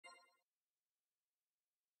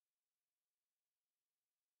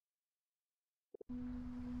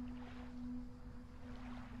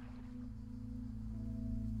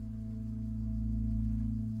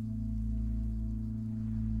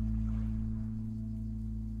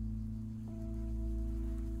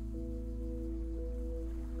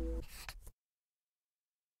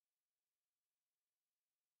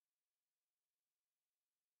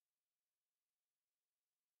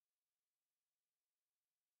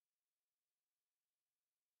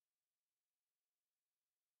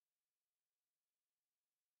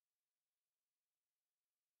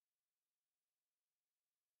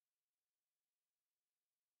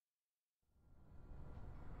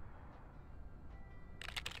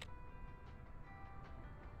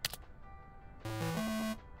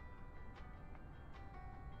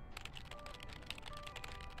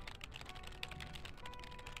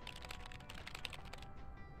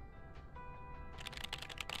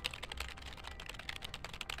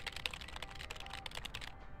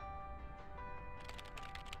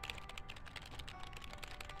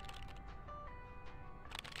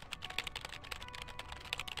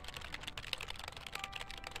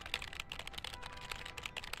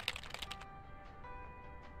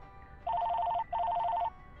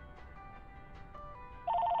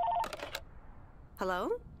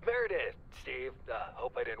Hello? Meredith, Steve.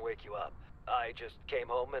 Hope I didn't wake you up. I just came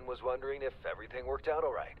home and was wondering if everything worked out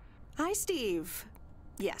all right. Hi, Steve.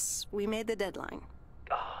 Yes, we made the deadline.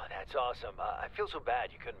 Oh, that's awesome. I feel so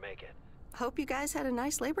bad you couldn't make it. Hope you guys had a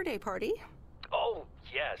nice Labor Day party. Oh,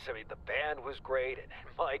 yes. I mean, the band was great, and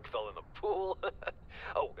Mike fell in the pool.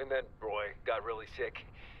 Oh, and then Roy got really sick.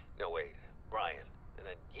 No, wait, Brian. And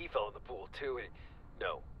then he fell in the pool, too.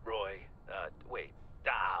 No, Roy. Wait.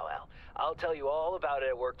 Well, I'll tell you all about it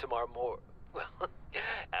at work tomorrow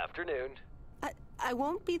afternoon. I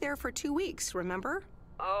won't be there for 2 weeks, remember?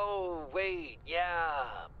 Oh, wait, yeah,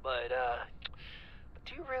 but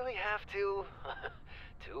do you really have to?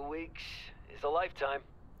 2 weeks is a lifetime.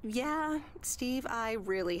 Yeah, Steve, I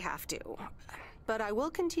really have to. But I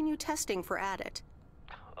will continue testing for Addit.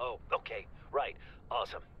 Oh, okay, right,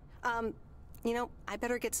 awesome. I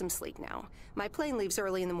better get some sleep now. My plane leaves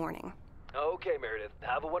early in the morning. Okay, Meredith,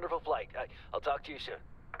 have a wonderful flight. I'll talk to you soon.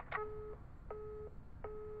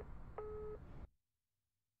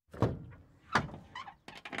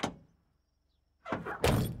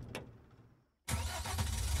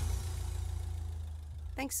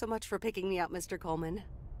 Thanks so much for picking me up, Mr. Coleman.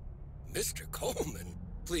 Mr. Coleman?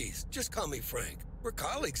 Please, just call me Frank. We're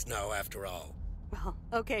colleagues now, after all. Well,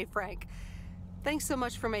 okay, Frank. Thanks so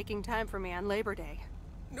much for making time for me on Labor Day.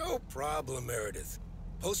 No problem, Meredith.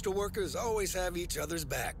 Postal workers always have each other's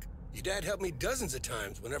back. Your dad helped me dozens of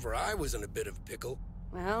times whenever I was in a bit of a pickle.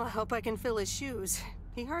 Well, I hope I can fill his shoes.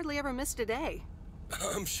 He hardly ever missed a day.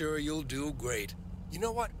 I'm sure you'll do great. You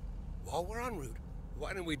know what? While we're en route,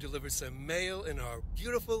 why don't we deliver some mail in our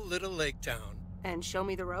beautiful little lake town? And show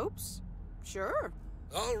me the ropes? Sure.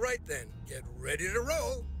 All right then, get ready to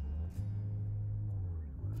roll.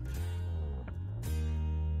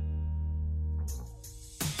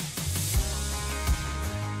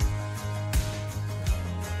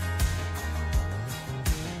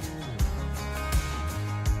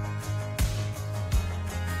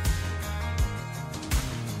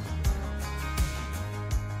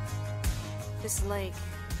 This lake,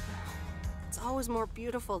 it's always more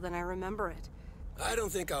beautiful than I remember it. I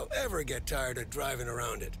don't think I'll ever get tired of driving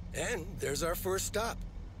around it. And there's our first stop.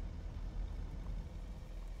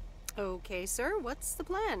 Okay, sir, what's the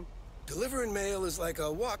plan? Delivering mail is like a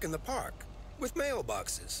walk in the park, with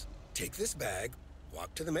mailboxes. Take this bag,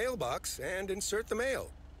 walk to the mailbox, and insert the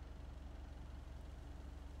mail.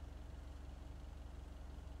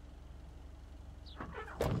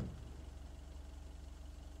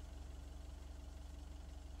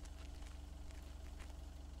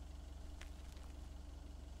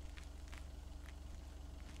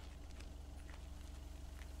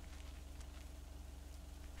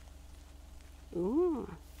 Ooh,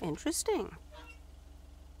 interesting.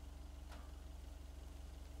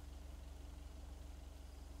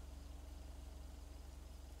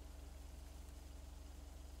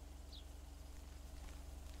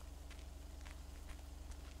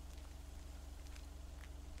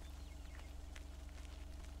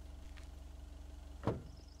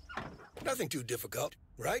 Nothing too difficult,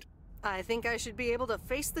 right? I think I should be able to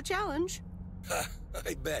face the challenge. Ha,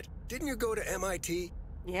 I bet. Didn't you go to MIT?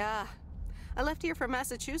 Yeah. I left here for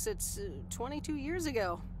Massachusetts 22 years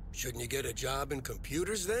ago. Shouldn't you get a job in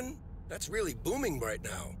computers then? That's really booming right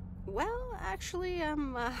now. Well, actually,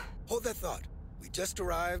 Hold that thought. We just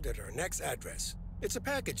arrived at our next address. It's a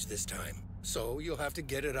package this time, so you'll have to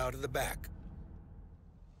get it out of the back.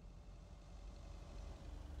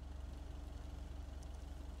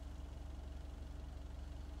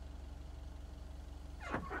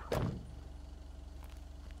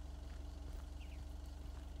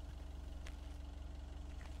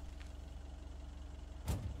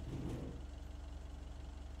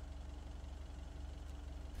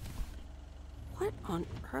 What on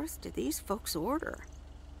earth did these folks order?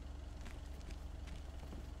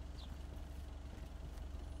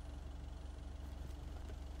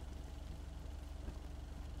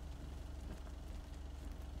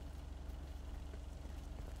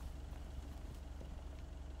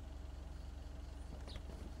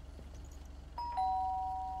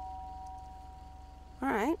 All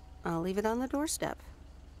right, I'll leave it on the doorstep.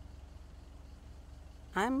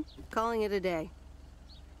 I'm calling it a day.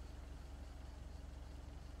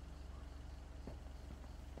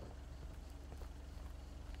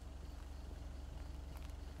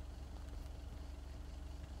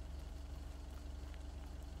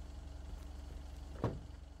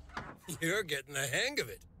 You're getting the hang of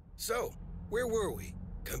it. So, where were we?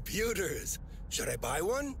 Computers. Should I buy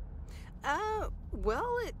one?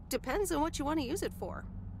 Well, it depends on what you want to use it for.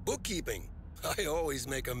 Bookkeeping. I always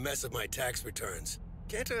make a mess of my tax returns.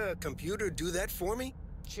 Can't a computer do that for me?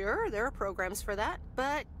 Sure, there are programs for that,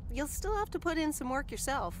 but you'll still have to put in some work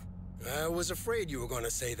yourself. I was afraid you were going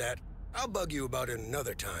to say that. I'll bug you about it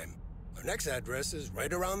another time. Our next address is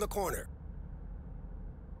right around the corner.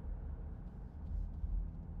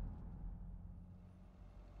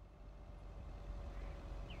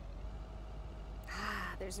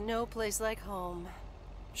 There's no place like home.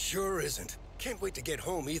 Sure isn't. Can't wait to get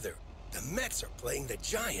home either. The Mets are playing the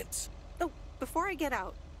Giants. Oh, before I get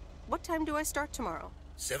out, what time do I start tomorrow?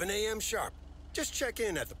 7 a.m. sharp. Just check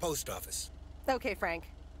in at the post office. Okay, Frank.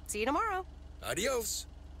 See you tomorrow. Adios.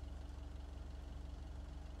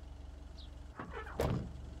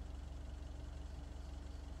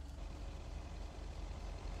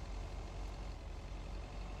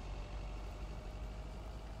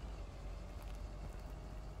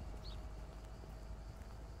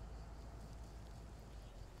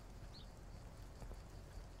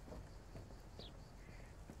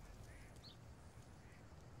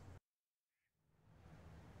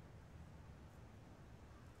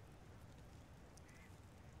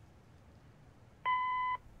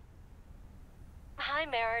 Hi,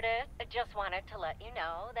 Meredith. I just wanted to let you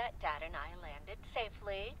know that Dad and I landed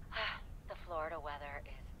safely. The Florida weather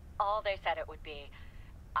is all they said it would be.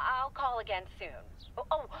 I'll call again soon.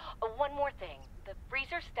 One more thing. The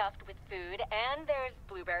freezer's stuffed with food, and there's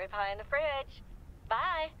blueberry pie in the fridge.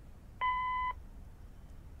 Bye.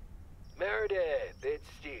 Meredith, it's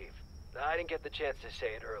Steve. I didn't get the chance to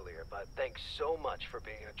say it earlier, but thanks so much for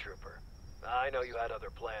being a trooper. I know you had other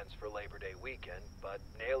plans for Labor Day weekend, but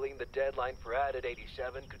nailing the deadline for Added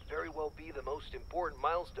 87 could very well be the most important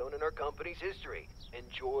milestone in our company's history.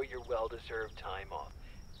 Enjoy your well-deserved time off.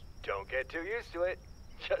 Don't get too used to it.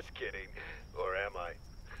 Just kidding. Or am I?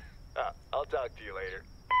 I'll talk to you later.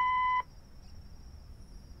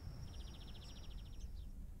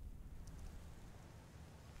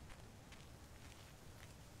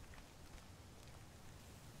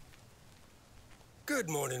 Good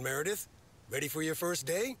morning, Meredith. Ready for your first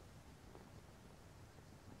day?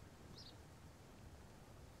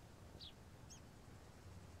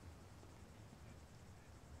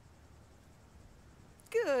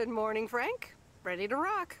 Good morning, Frank. Ready to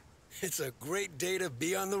rock. It's a great day to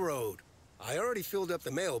be on the road. I already filled up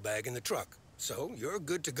the mailbag in the truck, so you're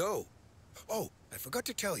good to go. Oh, I forgot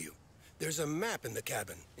to tell you. There's a map in the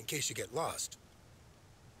cabin, in case you get lost.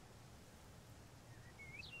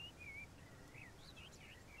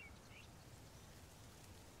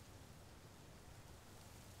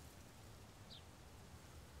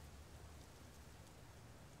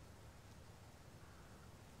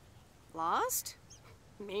 Lost?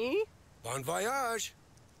 Me? Bon voyage!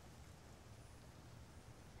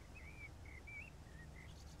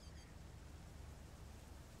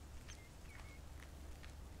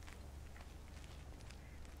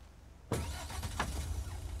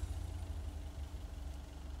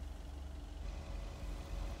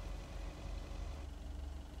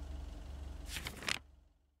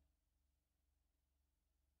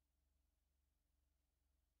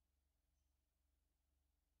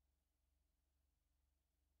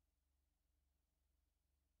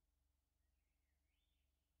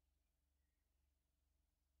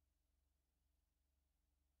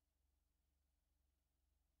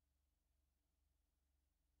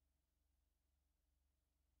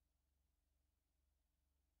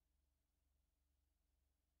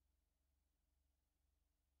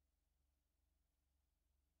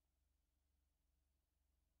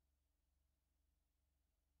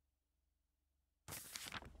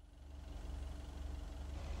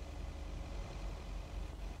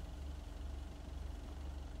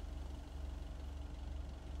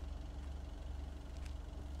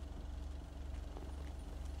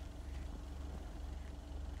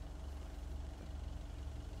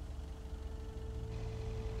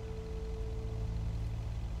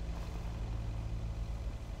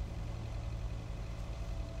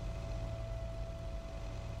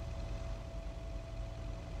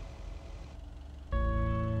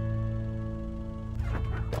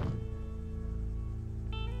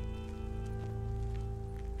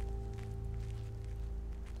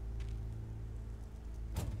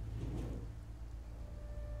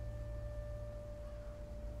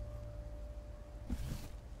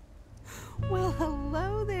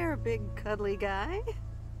 there, big cuddly guy.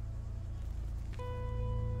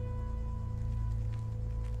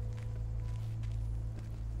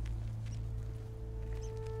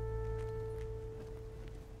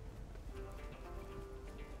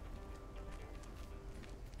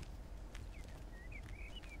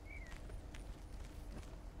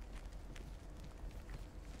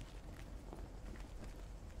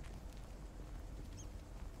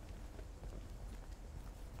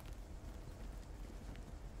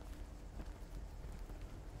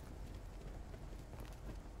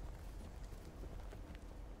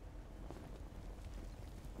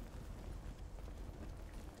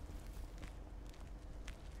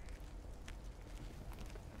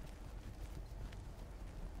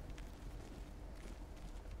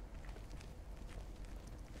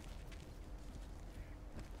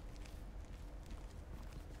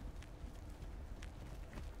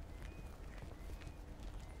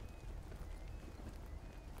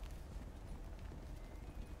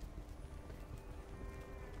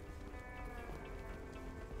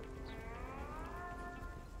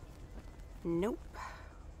 Nope.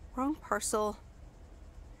 Wrong parcel.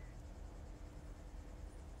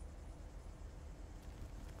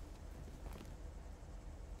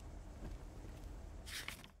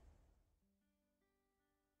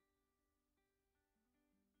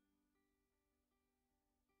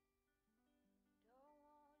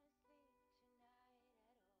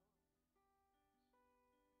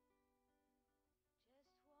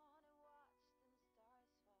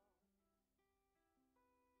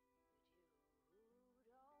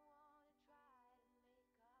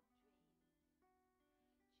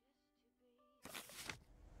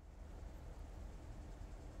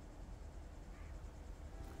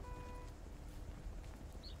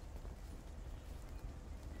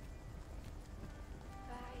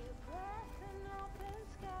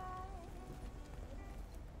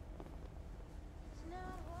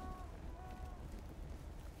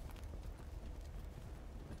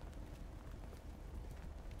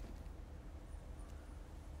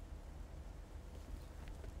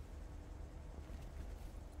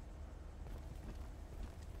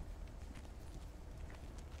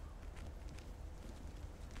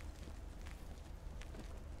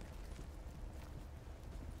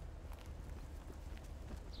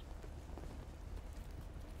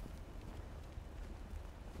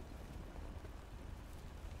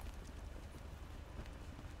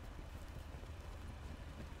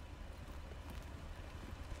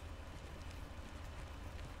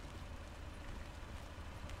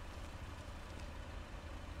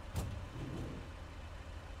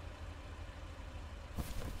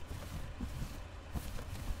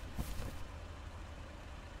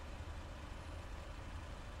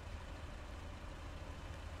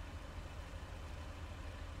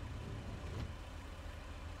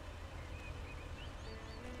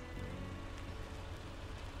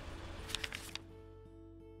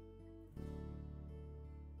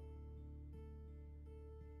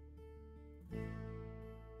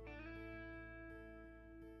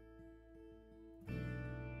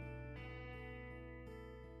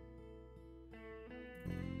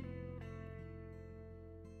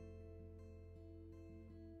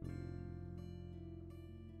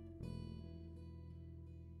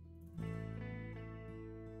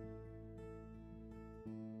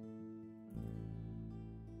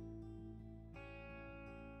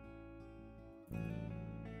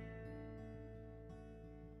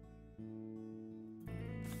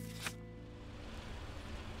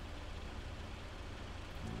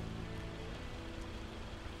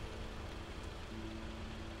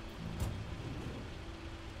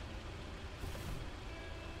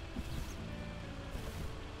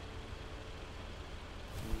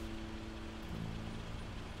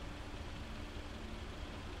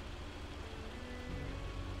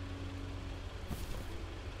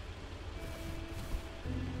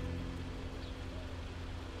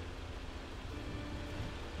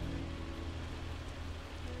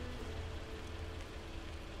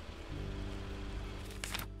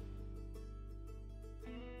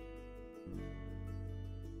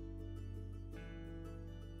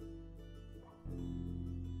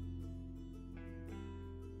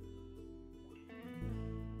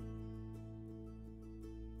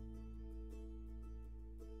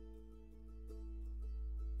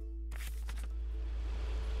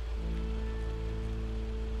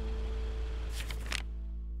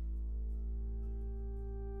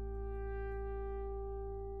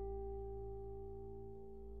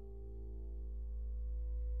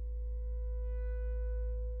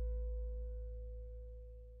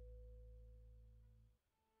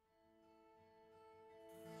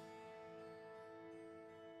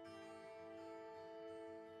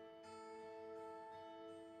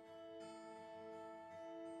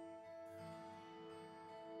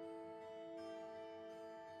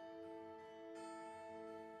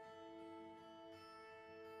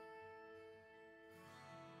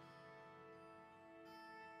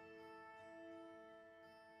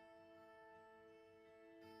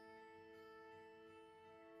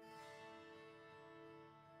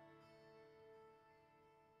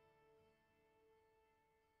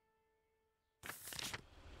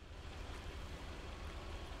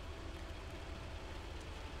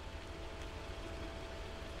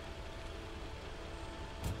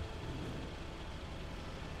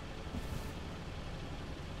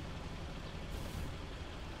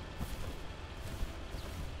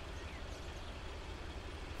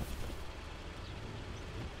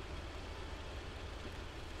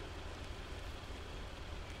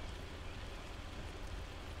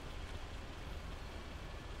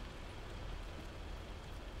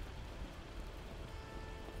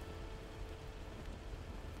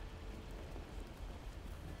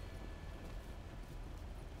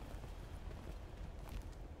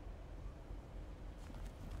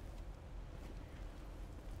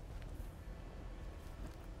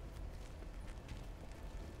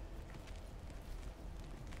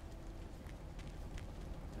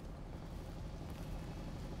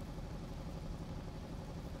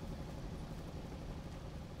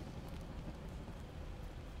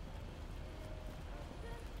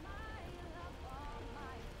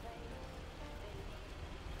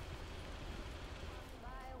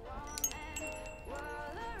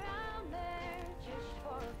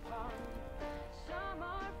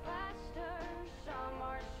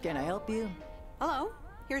 Can I help you? Hello,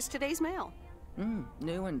 here's today's mail.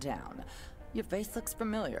 New in town. Your face looks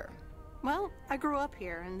familiar. Well, I grew up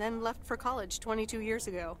here and then left for college 22 years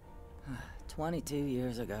ago. 22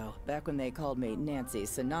 years ago, back when they called me Nancy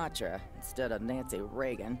Sinatra instead of Nancy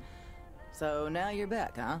Reagan. So now you're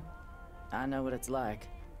back, huh? I know what it's like.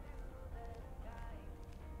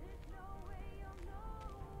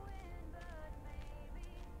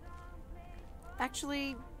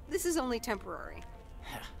 Actually, this is only temporary.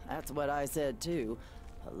 That's what I said too,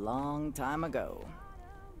 a long time ago.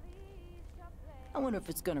 I wonder if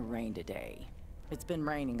it's gonna rain today. It's been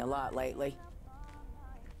raining a lot lately.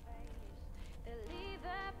 They leave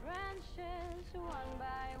their branches one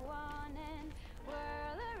by one and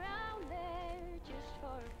whirl around there just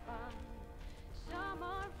for fun. Some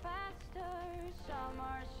are faster, some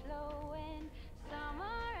are slow, and some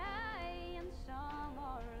are high and some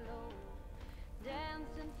are low.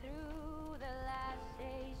 Dancing through the last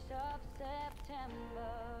days of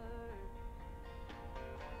September.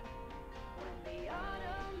 When the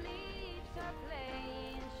autumn leaves are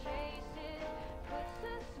playing chases, puts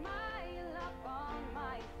a smile up on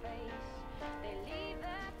my face. They leave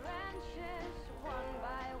their branches one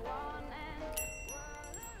by one and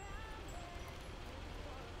whirl around there for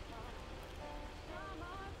fun. Some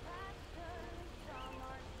are faster, some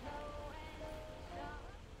are slow, and some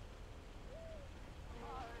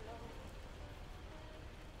are low.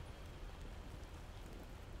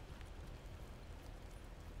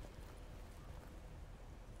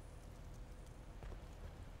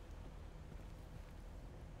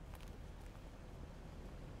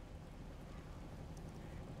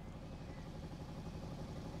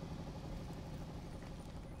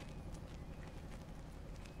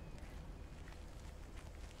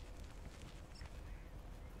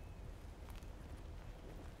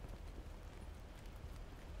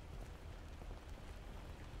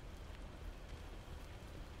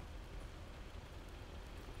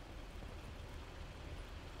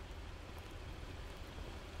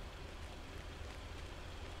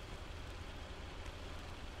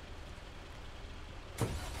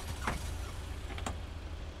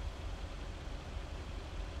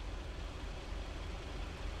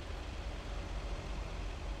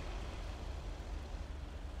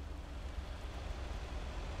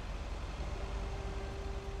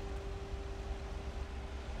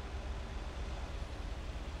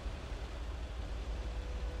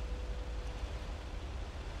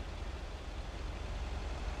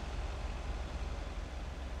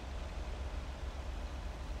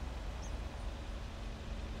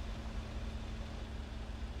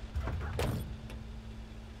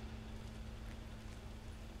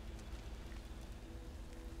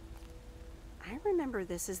 I remember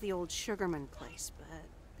this as the old Sugarman place, but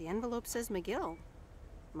the envelope says McGill.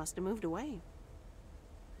 Must have moved away.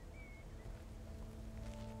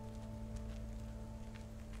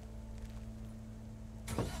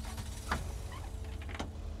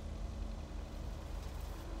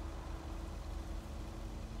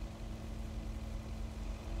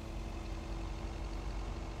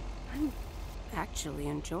 I'm actually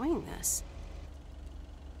enjoying this.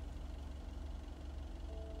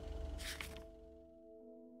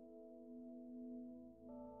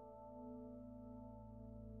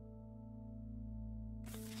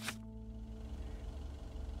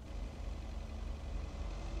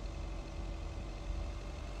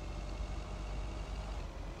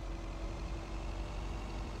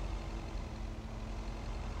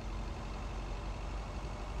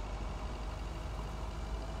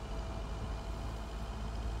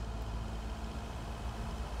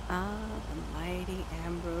 Ah, the mighty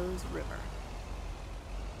Ambrose River.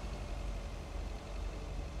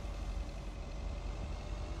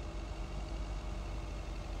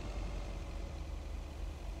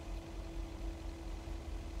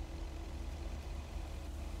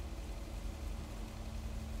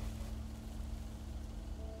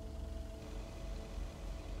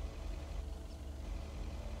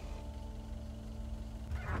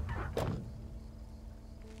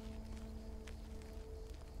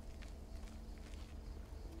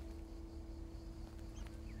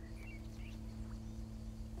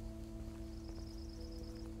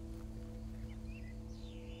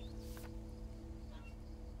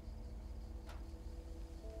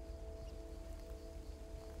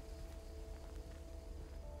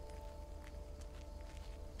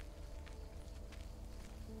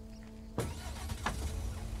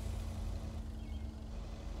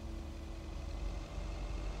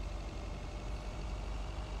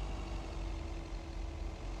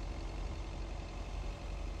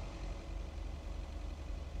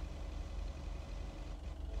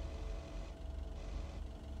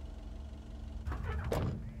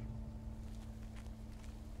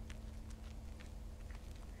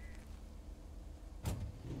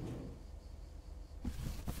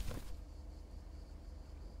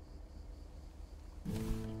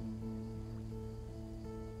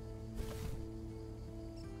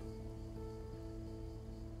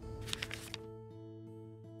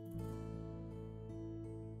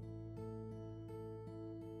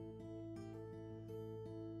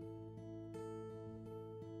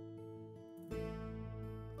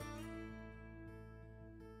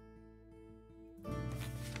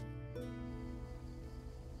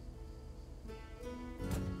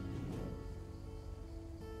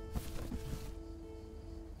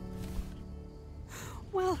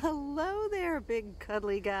 Well, hello there, big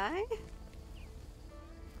cuddly guy.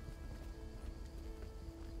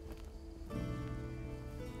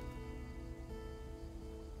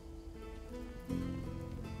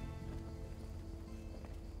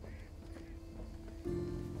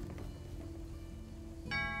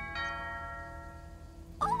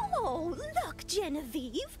 Oh, look,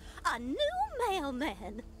 Genevieve! A new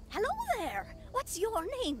mailman! Hello there! What's your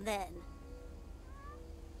name, then?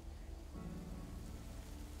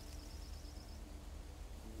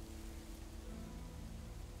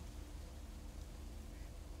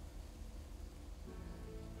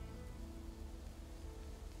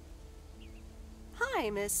 Hi,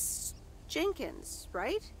 Miss Jenkins,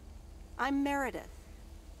 right? I'm Meredith.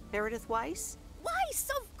 Meredith Weiss? Weiss,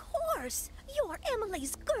 of course! You're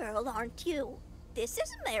Emily's girl, aren't you? This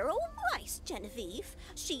is Meryl Weiss, Genevieve.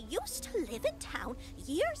 She used to live in town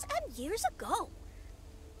years and years ago.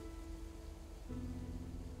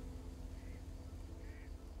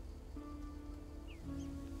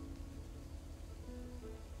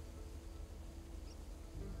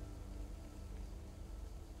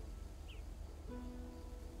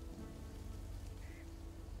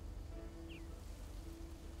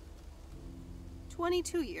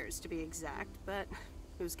 "22 years to be exact, but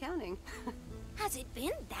who's counting?" Has it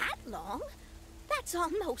been that long? That's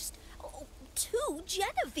almost 2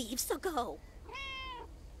 Genevieves ago.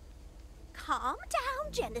 Calm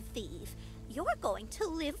down, Genevieve. You're going to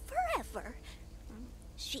live forever.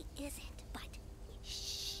 She isn't, but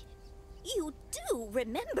shh. You do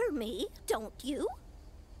remember me, don't you?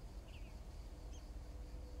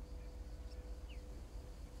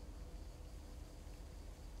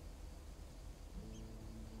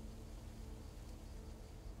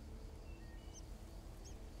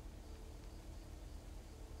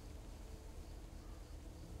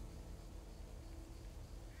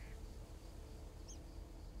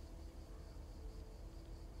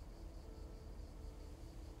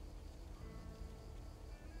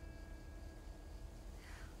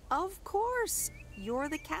 Of course! You're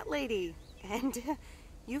the cat lady. And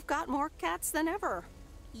you've got more cats than ever.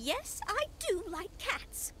 Yes, I do like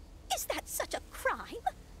cats. Is that such a crime?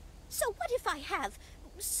 So what if I have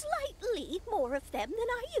slightly more of them than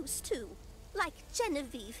I used to? Like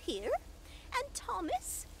Genevieve here, and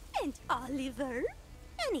Thomas, and Oliver.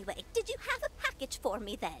 Anyway, did you have a package for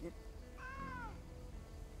me then?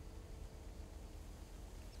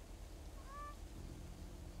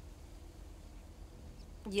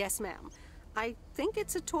 Yes, ma'am. I think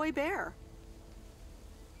it's a toy bear.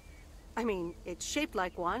 I mean, it's shaped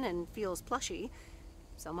like one and feels plushy.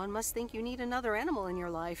 Someone must think you need another animal in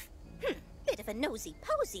your life. Bit of a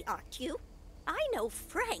nosy-posy, aren't you? I know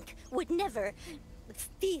Frank would never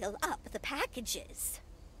feel up the packages.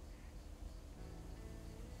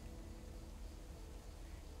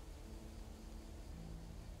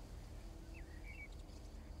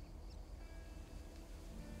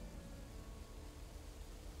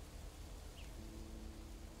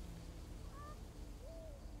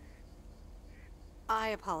 I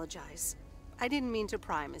apologize. I didn't mean to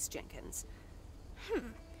pry, Miss Jenkins.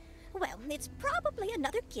 Well, it's probably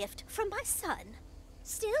another gift from my son.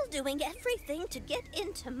 Still doing everything to get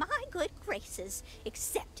into my good graces,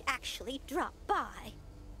 except actually drop by.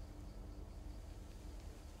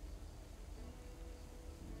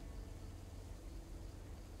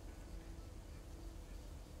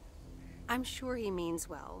 I'm sure he means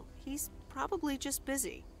well. He's probably just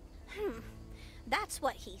busy. That's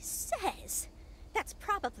what he says. That's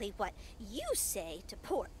probably what you say to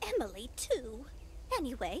poor Emily, too.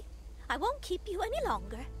 Anyway, I won't keep you any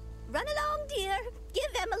longer. Run along, dear.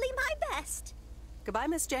 Give Emily my best. Goodbye,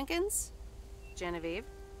 Miss Jenkins. Genevieve.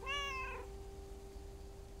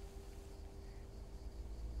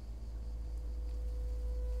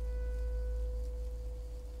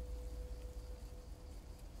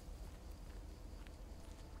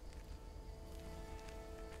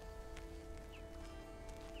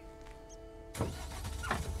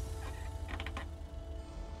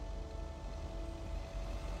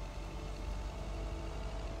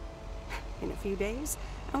 In a few days,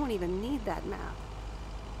 I won't even need that map.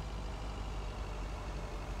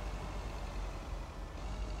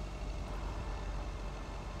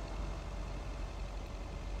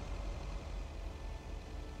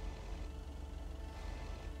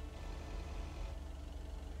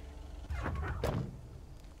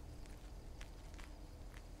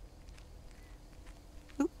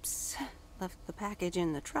 Oops, left the package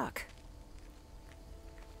in the truck.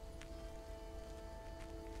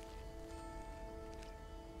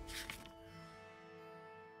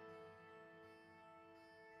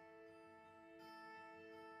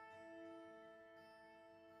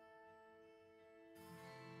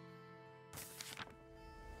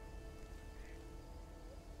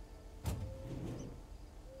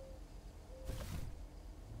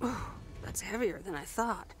 It's heavier than I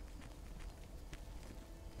thought.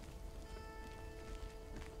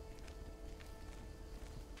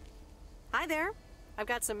 Hi there. I've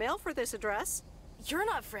got some mail for this address. You're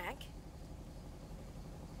not Frank.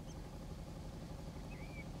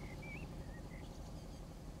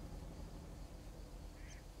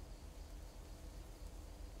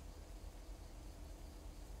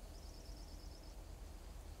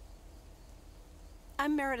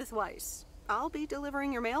 I'm Meredith Weiss. I'll be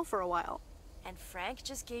delivering your mail for a while. And Frank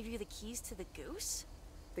just gave you the keys to the Goose?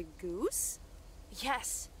 The Goose?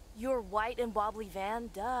 Yes, your white and wobbly van,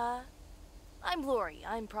 duh. I'm Lori.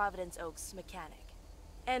 I'm Providence Oaks' mechanic.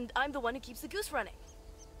 And I'm the one who keeps the Goose running.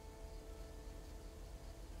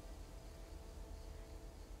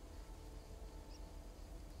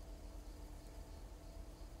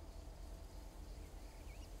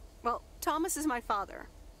 Well, Thomas is my father.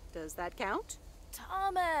 Does that count?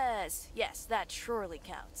 Thomas! Yes, that surely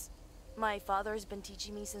counts. My father has been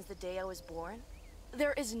teaching me since the day I was born.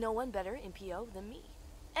 There is no one better in PO than me.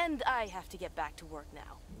 And I have to get back to work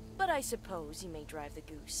now. But I suppose you may drive the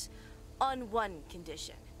Goose. On one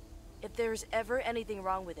condition. If there's ever anything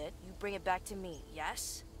wrong with it, you bring it back to me,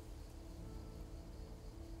 yes?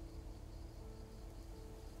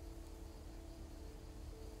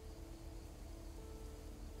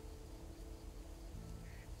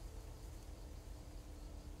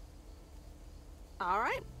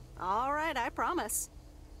 All right, I promise.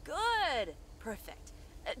 Good! Perfect.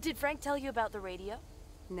 Did Frank tell you about the radio?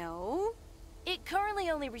 No? It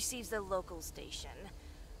currently only receives the local station.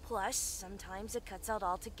 Plus, sometimes it cuts out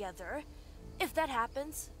altogether. If that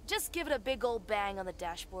happens, just give it a big old bang on the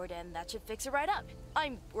dashboard and that should fix it right up.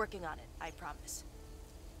 I'm working on it, I promise.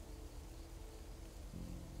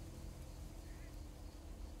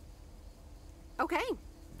 Okay.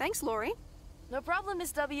 Thanks, Lori. No problem,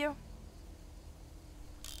 Miss W.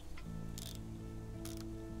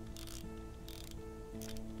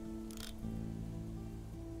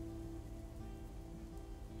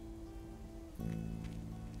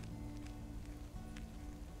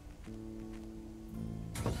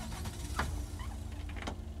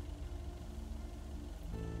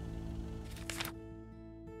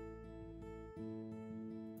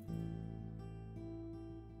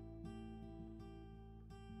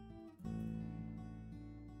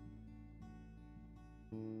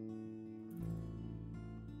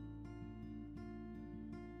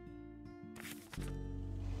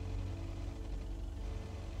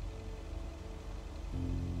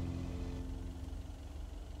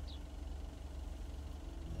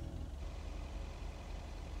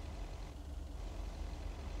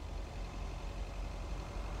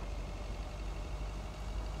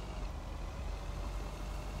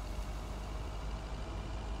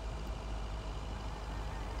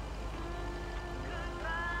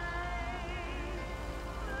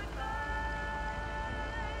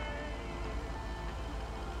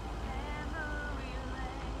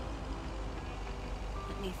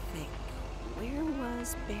 Let me think. Where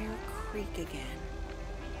was Bear Creek again?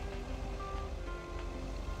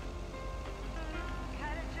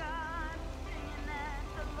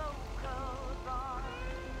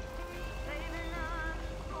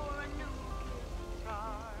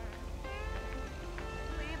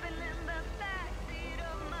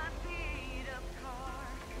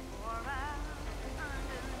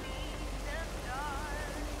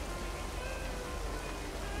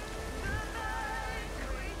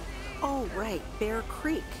 Oh, right, Bear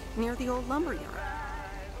Creek, near the old lumber yard.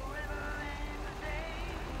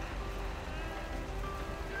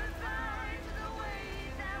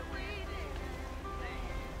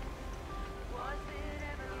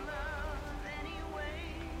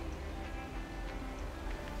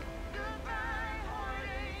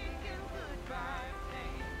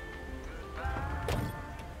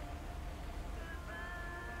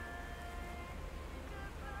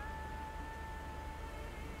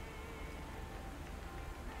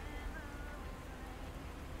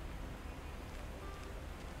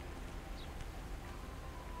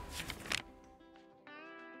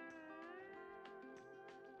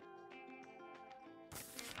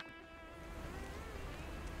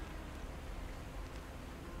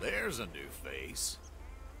 There's a new face.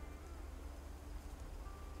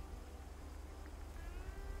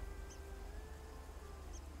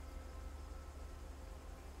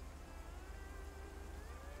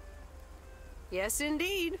 Yes,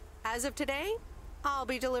 indeed. As of today, I'll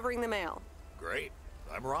be delivering the mail. Great.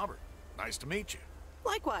 I'm Robert. Nice to meet you.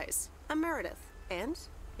 Likewise, I'm Meredith. And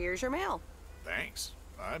here's your mail. Thanks.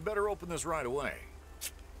 I'd better open this right away.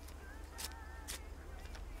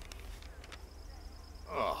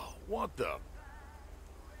 Oh, what the...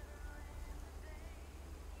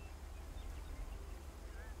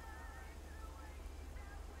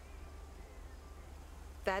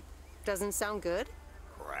 That doesn't sound good?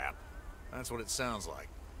 Crap. That's what it sounds like.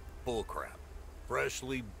 Bull crap.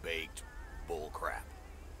 Freshly baked bull crap.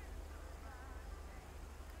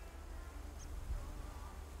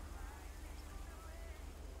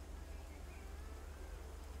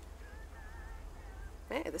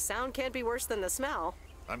 Hey, the sound can't be worse than the smell.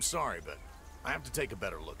 I'm sorry, but I have to take a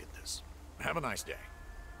better look at this. Have a nice day.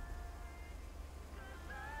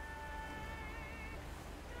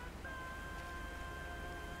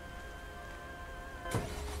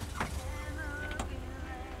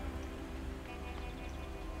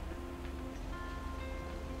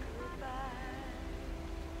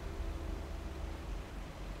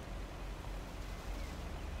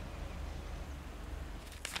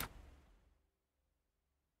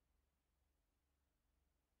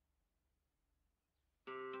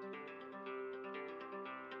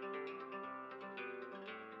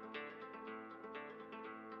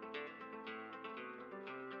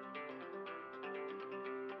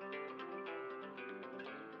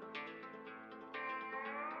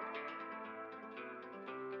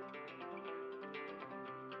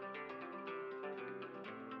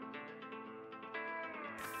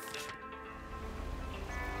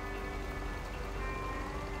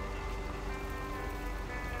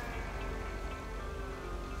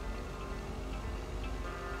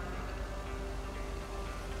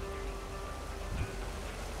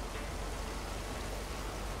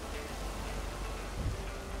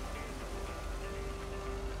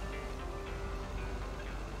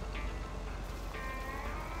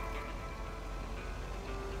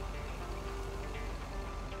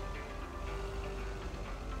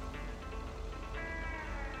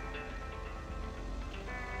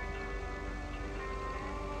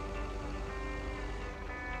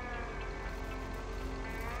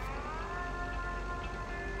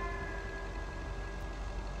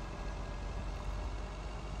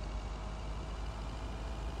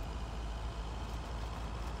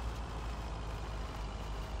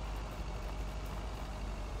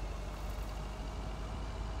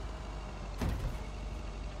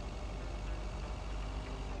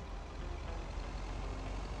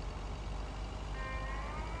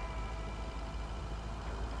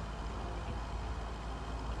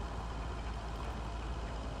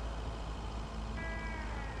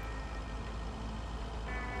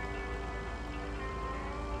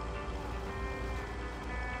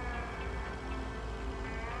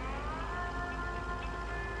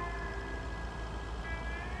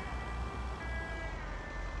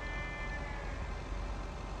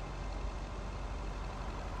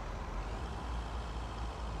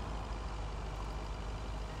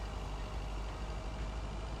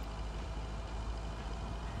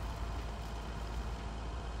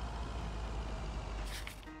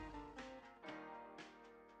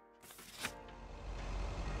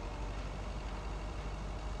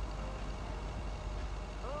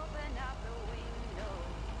 Open up the window.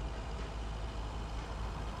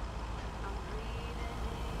 I'm breathing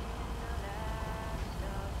in the last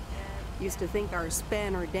of September. Used to think our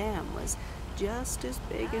Spanner Dam was just as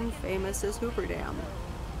big and famous as Hoover Dam.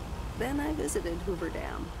 Then I visited Hoover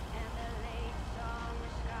Dam. And the late summer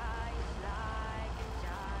sky is like a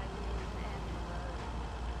diamond ember.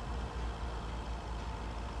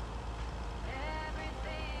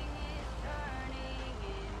 Everything is turning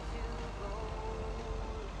into gold.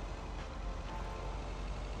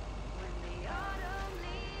 When the autumn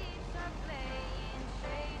leaves are playing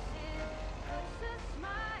chases, puts a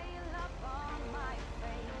smile upon my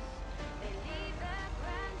face. They leave their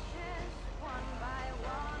branches one by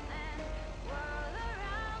one and whirl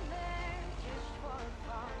around there just for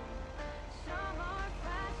fun. Some are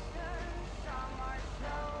faster, some are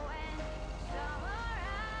slow, and some are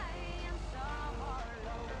high and some are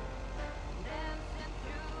low. Dancing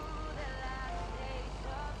through the last days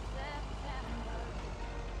of September.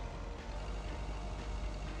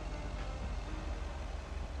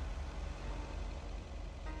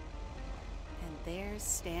 And there's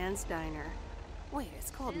Stan's Diner. Wait,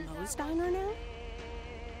 it's called Moe's Diner now? Little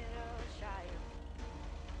child.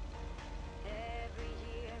 Every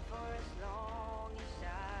year for as long as I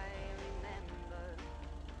remember.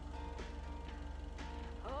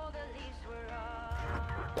 All the leaves were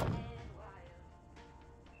up and wild.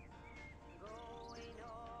 Going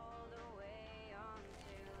all the way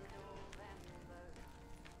until November.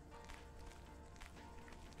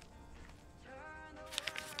 Turn the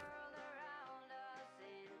world around us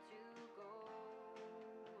into gold.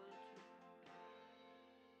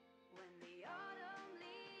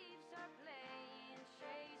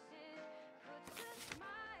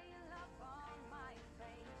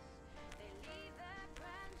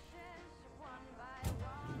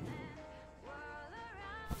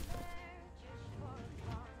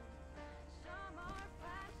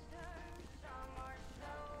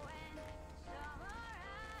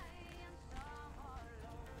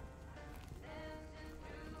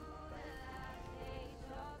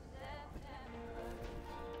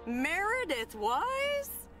 Meredith Wise?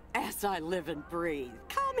 As I live and breathe.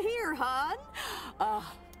 Come here, hon.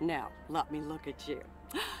 Now, let me look at you.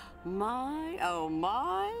 My, oh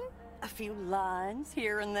my. A few lines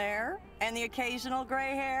here and there, and the occasional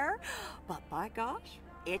gray hair. But by gosh,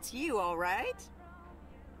 it's you, all right?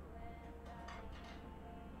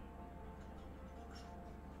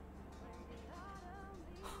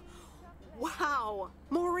 Wow,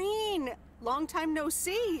 Maureen! Long time no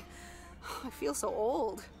see. I feel so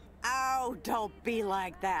old. Oh, don't be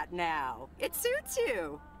like that now. It suits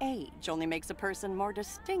you. Age only makes a person more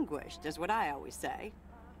distinguished, is what I always say.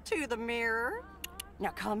 To the mirror. Now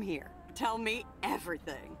come here. Tell me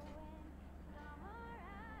everything.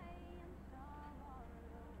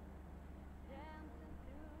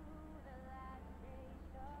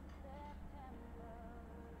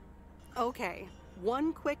 Okay,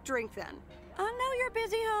 one quick drink then. I know you're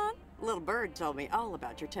busy, hon. Little Bird told me all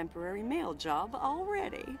about your temporary mail job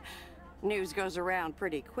already. News goes around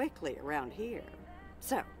pretty quickly around here.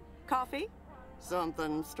 So, coffee?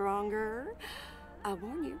 Something stronger? I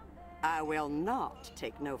warn you, I will not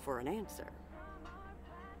take no for an answer.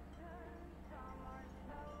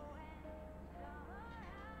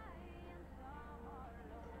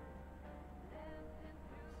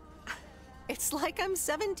 It's like I'm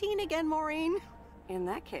 17 again, Maureen. In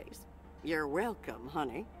that case, you're welcome,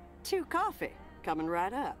 honey. 2 coffee, coming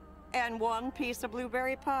right up. And 1 piece of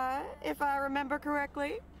blueberry pie, if I remember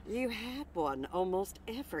correctly. You had one almost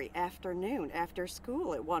every afternoon after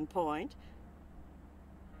school at one point.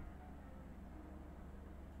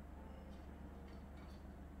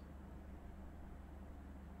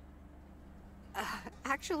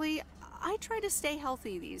 Actually, I try to stay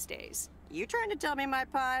healthy these days. You trying to tell me my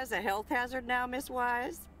pie is a health hazard now, Miss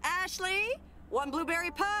Wise? Ashley, 1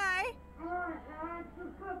 blueberry pie.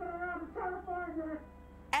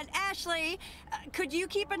 And Ashley, could you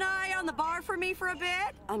keep an eye on the bar for me for a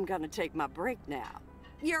bit? I'm gonna take my break now.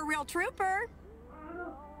 You're a real trooper.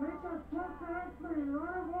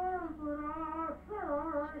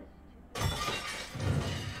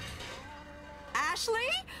 Ashley?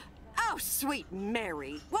 Oh, sweet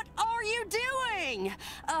Mary, what are you doing?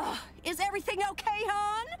 Is everything okay,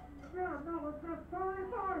 hon?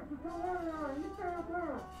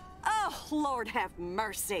 Oh, Lord have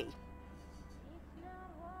mercy.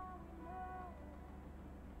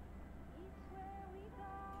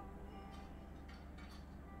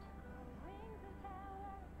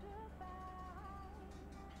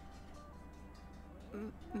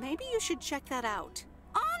 Maybe you should check that out.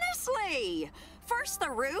 Honestly! First the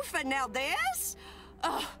roof and now this?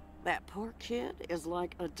 Ugh, that poor kid is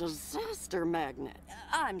like a disaster magnet.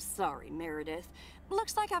 I'm sorry, Meredith.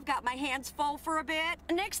 Looks like I've got my hands full for a bit.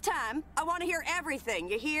 Next time, I want to hear everything,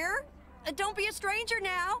 you hear? Don't be a stranger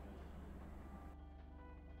now.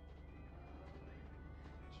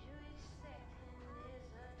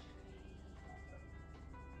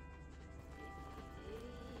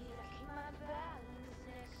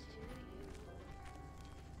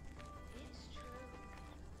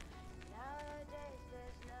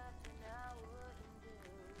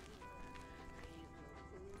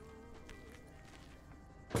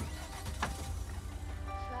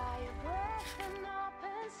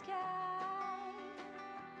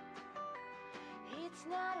 It's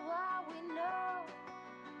not what we know,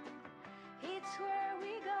 it's where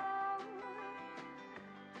we go.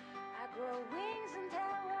 I grow wings and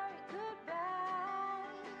tell her goodbye.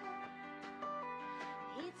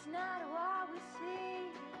 It's not what we see,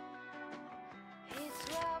 it's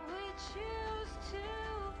what we choose to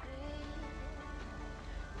be.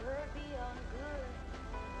 We're beyond good,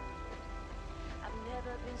 I've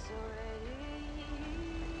never been so ready.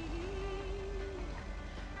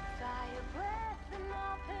 Fire breath and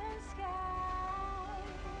open sky.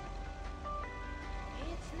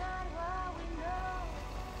 It's not what we know,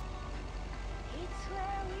 it's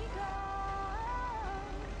where we go.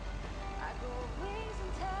 I grow wings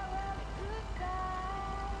and tell her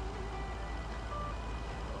goodbye. Oh,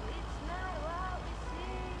 it's not what we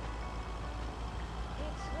see,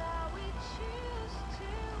 it's what we choose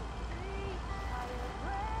to be. Fire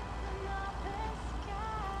breath and open sky.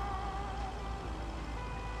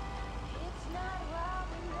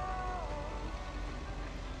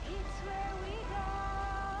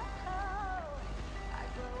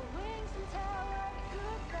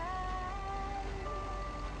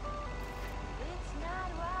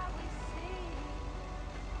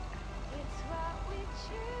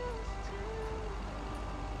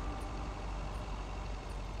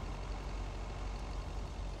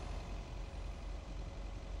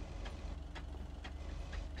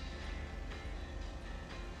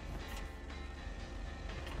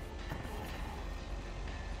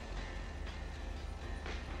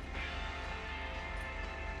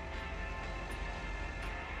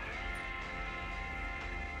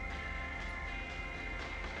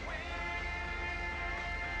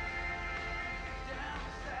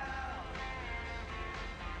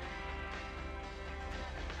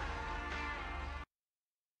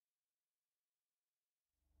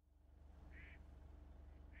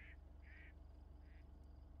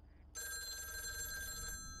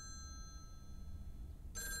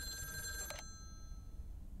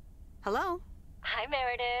 Hello? Hi,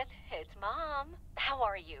 Meredith. It's Mom. How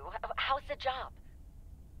are you? How's the job?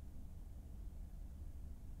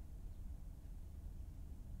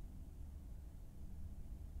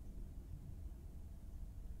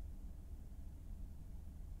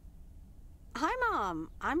 Hi, Mom.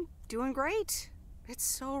 I'm doing great. It's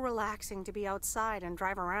so relaxing to be outside and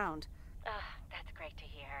drive around. That's great to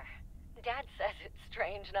hear. Dad says it's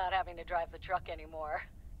strange not having to drive the truck anymore.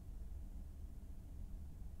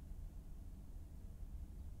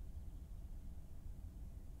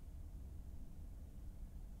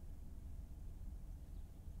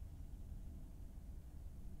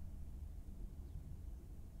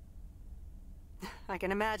 I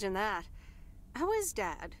can imagine that. How is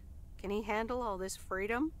Dad? Can he handle all this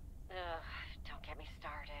freedom? Don't get me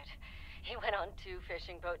started. He went on 2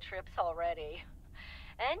 fishing boat trips already.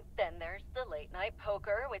 And then there's the late night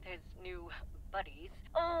poker with his new buddies.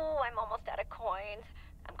 Oh, I'm almost out of coins.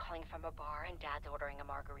 I'm calling from a bar and Dad's ordering a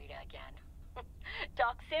margarita again.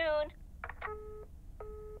 Talk soon.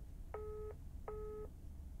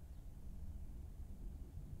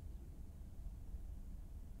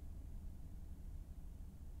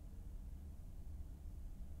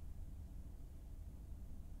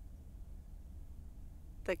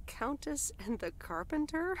 The Countess and the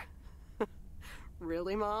Carpenter?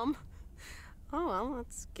 Really, Mom? Oh, well,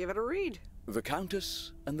 let's give it a read. The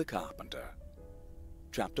Countess and the Carpenter.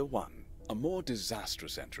 Chapter 1. A more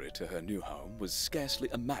disastrous entry to her new home was scarcely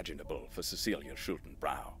imaginable for Cecilia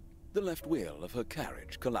Schultenbrow. The left wheel of her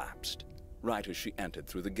carriage collapsed, right as she entered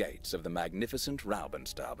through the gates of the magnificent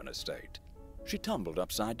Raubenstaben estate. She tumbled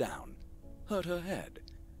upside down, hurt her head,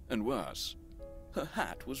 and worse, her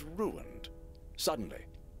hat was ruined. Suddenly,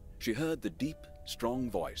 she heard the deep,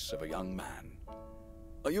 strong voice of a young man.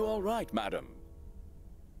 "Are you all right, madam?"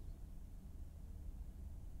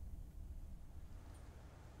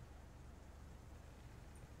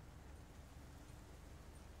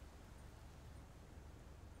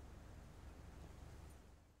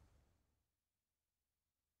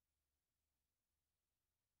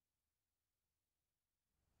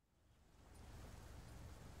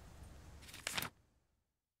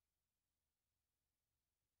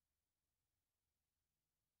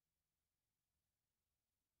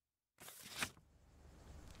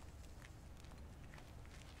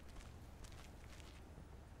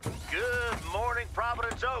 Good morning,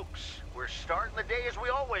 Providence Oaks. We're starting the day as we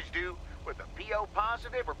always do, with a PO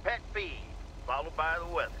positive or pet peeve, followed by the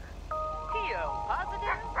weather. PO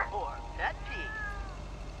positive or pet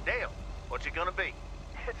peeve? Dale, what's it gonna be?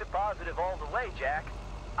 It's a positive all the way, Jack.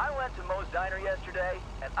 I went to Moe's Diner yesterday,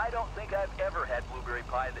 and I don't think I've ever had blueberry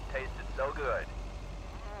pie that tasted so good.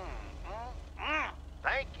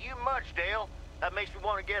 Thank you much, Dale. That makes me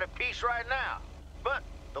want to get a piece right now. But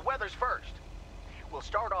the weather's first. We'll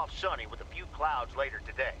start off sunny with a few clouds later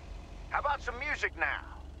today. How about some music now?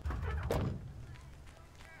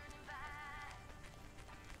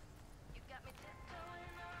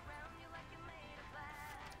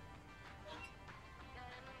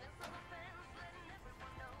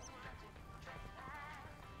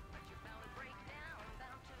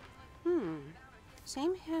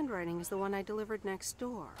 Same handwriting as the one I delivered next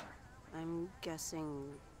door. I'm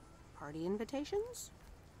guessing party invitations?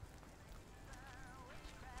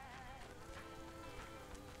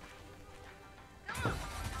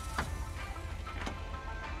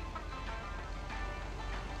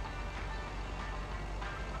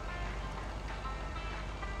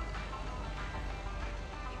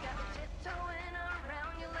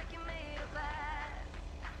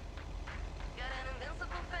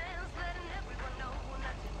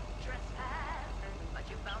 But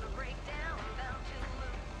you found a breakdown, bound to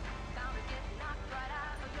lose. Bound to get knocked right out.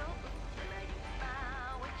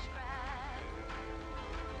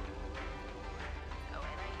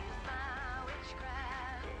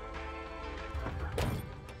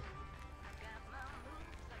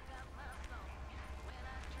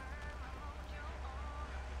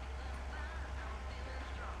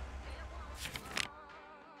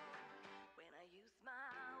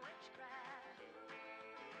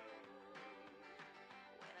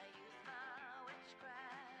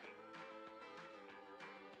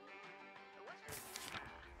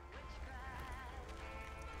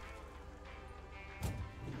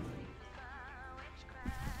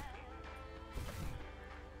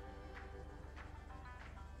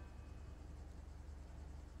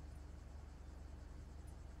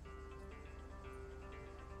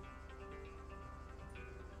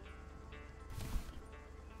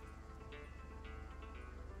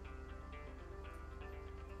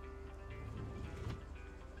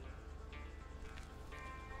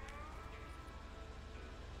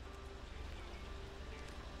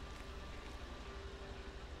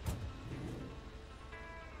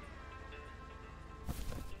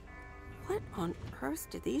 on earth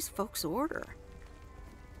did these folks order?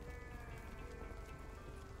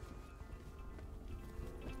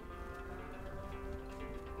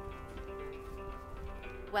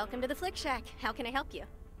 Welcome to the Flick Shack. How can I help you?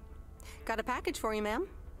 Got a package for you, ma'am.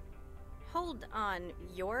 Hold on,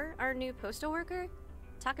 you're our new postal worker?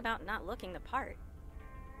 Talk about not looking the part.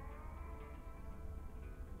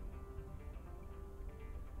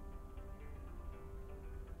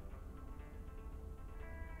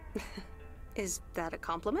 Is that a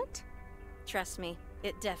compliment? Trust me,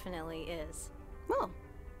 it definitely is. Well,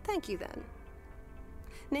 thank you then.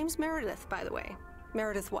 Name's Meredith, by the way.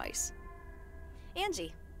 Meredith Weiss.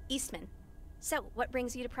 Angie, Eastman. So, what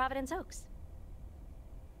brings you to Providence Oaks?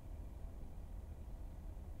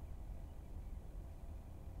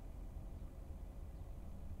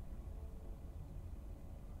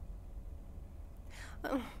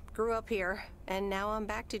 Grew up here, and now I'm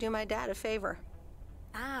back to do my dad a favor.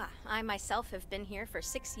 Ah, I myself have been here for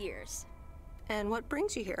 6 years. And what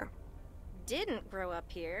brings you here? Didn't grow up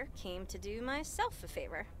here, came to do myself a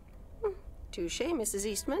favor. Touche, Mrs.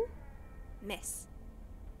 Eastman. Miss.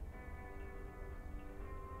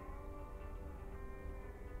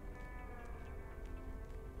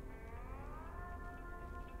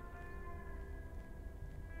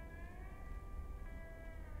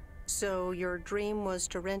 So your dream was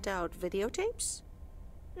to rent out videotapes?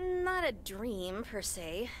 Not a dream, per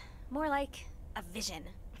se. More like a vision.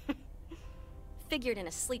 Figured in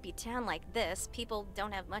a sleepy town like this, people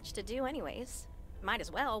don't have much to do anyways. Might as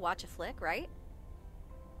well watch a flick, right?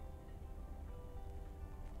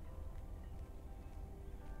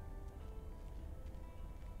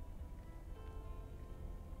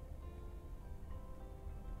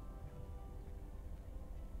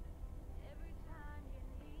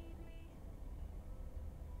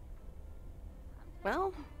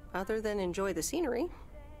 Well, other than enjoy the scenery.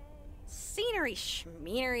 Scenery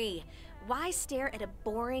schmeary. Why stare at a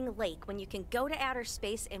boring lake when you can go to outer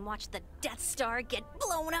space and watch the Death Star get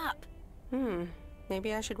blown up?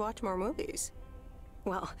 Maybe I should watch more movies.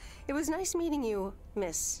 Well, it was nice meeting you,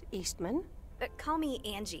 Miss Eastman. Call me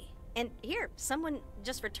Angie. And here, someone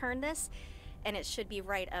just returned this, and it should be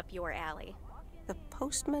right up your alley. The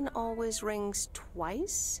postman always rings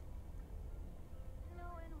twice?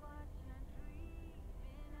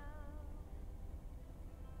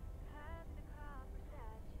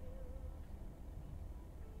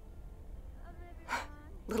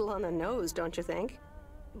 Little on the nose, don't you think?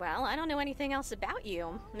 Well, I don't know anything else about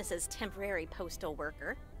you, Mrs. Temporary Postal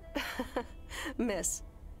Worker. Miss.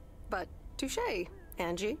 But touche,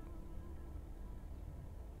 Angie.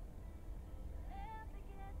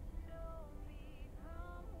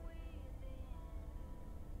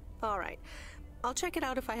 All right. I'll check it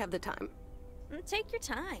out if I have the time. Take your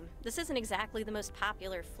time. This isn't exactly the most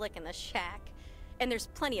popular flick in the shack, and there's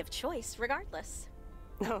plenty of choice regardless.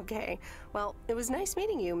 Okay. Well, it was nice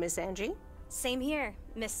meeting you, Miss Angie. Same here,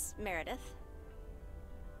 Miss Meredith.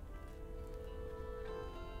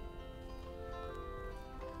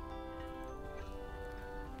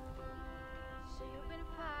 So you've been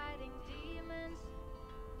fighting demons.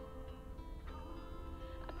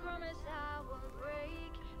 I promise I won't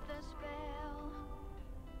break the spell.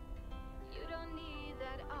 You don't need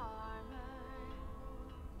that armor,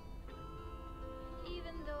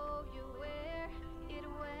 even though you wear it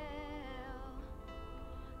well.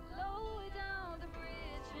 Lower down the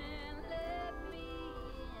bridge and let me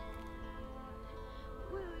in.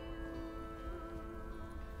 Will you?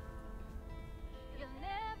 You'll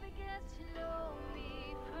never get to know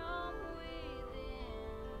me from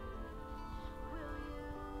within. Will you?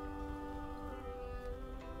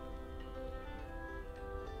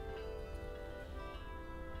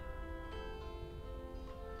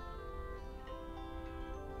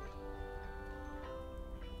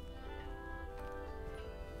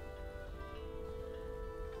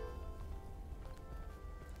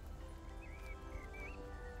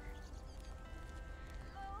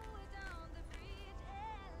 Lower down the bridge and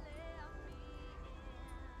let me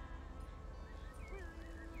in. Will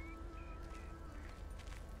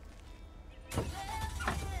you? Never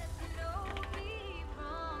get to know me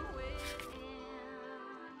from within.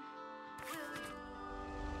 Will you?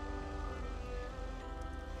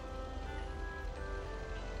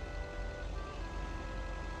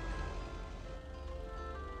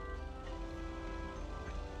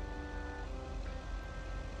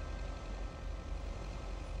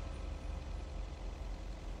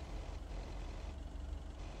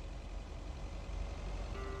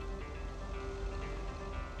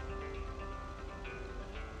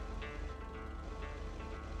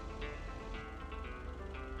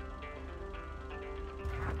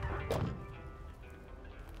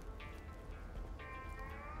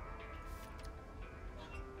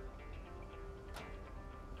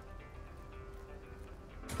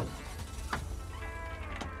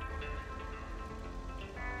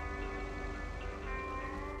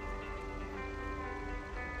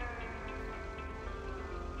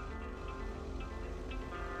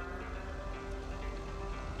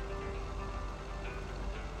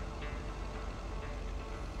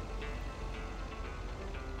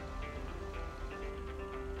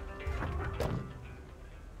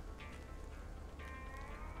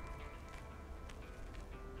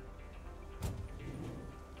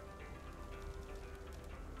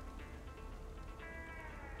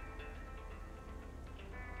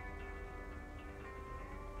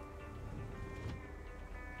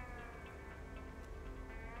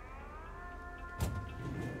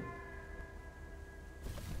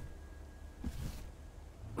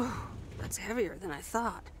 It's heavier than I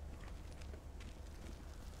thought.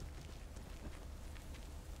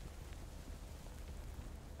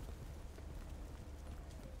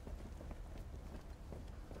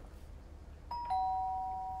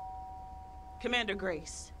 Commander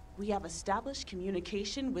Grace, we have established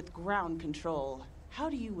communication with ground control. How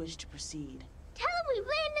do you wish to proceed? Tell them we've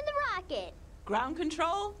landed the rocket. Ground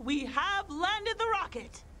control, we have landed the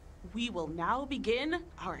rocket. We will now begin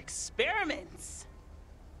our experiments.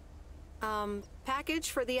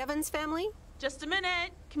 Package for the Evans family? Just a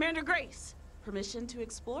minute. Commander Grace, permission to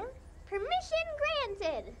explore? Permission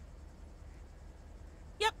granted.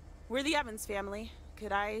 Yep, we're the Evans family.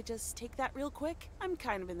 Could I just take that real quick? I'm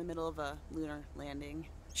kind of in the middle of a lunar landing.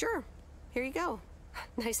 Sure. Here you go.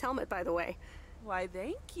 Nice helmet, by the way. Why,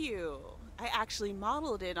 thank you. I actually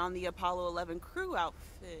modeled it on the Apollo 11 crew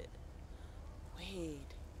outfit.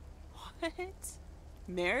 Wait, what?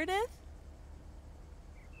 Meredith?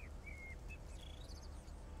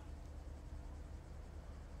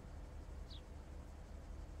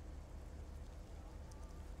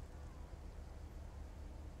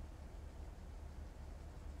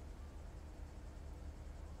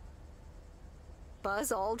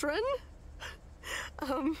 Buzz Aldrin?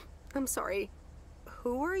 I'm sorry.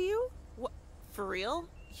 Who are you? What? For real?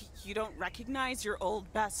 You don't recognize your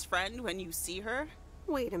old best friend when you see her?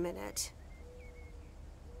 Wait a minute.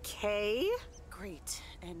 Kay? Great.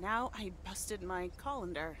 And now I busted my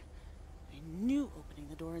colander. I knew opening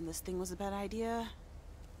the door in this thing was a bad idea.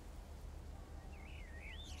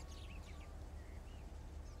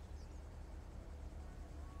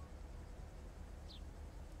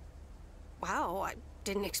 Wow, I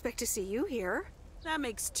didn't expect to see you here. That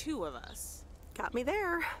makes two of us. Got me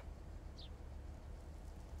there.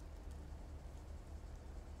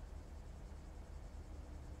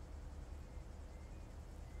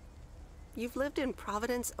 You've lived in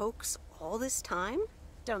Providence Oaks all this time?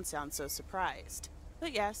 Don't sound so surprised.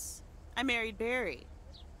 But yes, I married Barry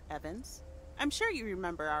Evans. I'm sure you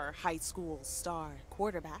remember our high school star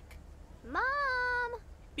quarterback. Mom!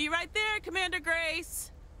 Be right there, Commander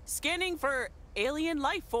Grace! Scanning for alien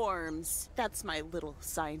life forms. That's my little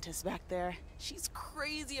scientist back there. She's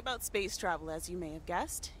crazy about space travel, as you may have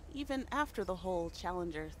guessed, even after the whole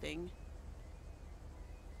Challenger thing.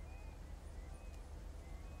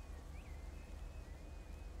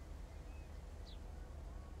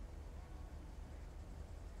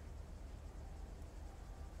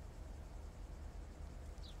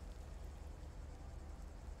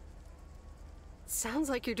 Sounds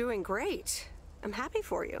like you're doing great. I'm happy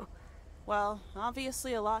for you. Well,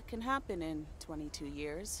 obviously a lot can happen in 22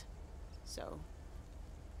 years, so...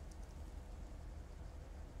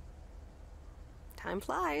 Time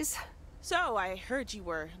flies. So, I heard you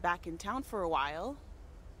were back in town for a while.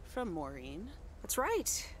 From Maureen. That's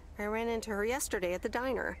right. I ran into her yesterday at the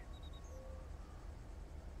diner.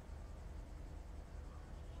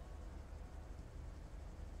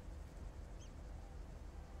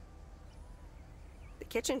 The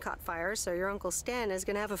kitchen caught fire, so your Uncle Stan is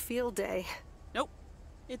gonna have a field day. Nope.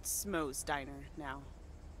 It's Moe's diner now.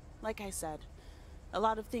 Like I said, a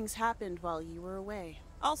lot of things happened while you were away.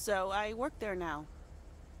 Also, I work there now.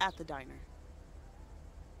 At the diner.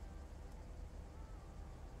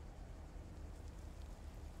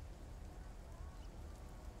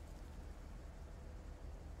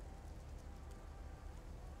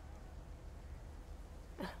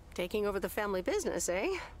 Taking over the family business, eh?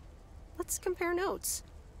 Let's compare notes.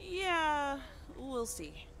 Yeah, we'll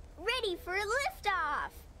see. Ready for a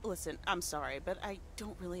liftoff! Listen, I'm sorry, but I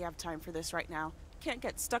don't really have time for this right now. Can't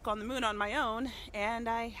get stuck on the moon on my own, and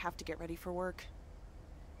I have to get ready for work.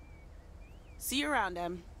 See you around,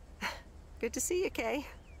 Em. Good to see you, Kay.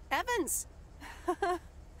 Evans!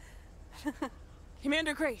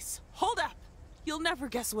 Commander Grace, hold up! You'll never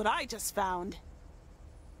guess what I just found.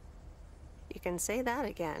 You can say that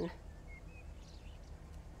again.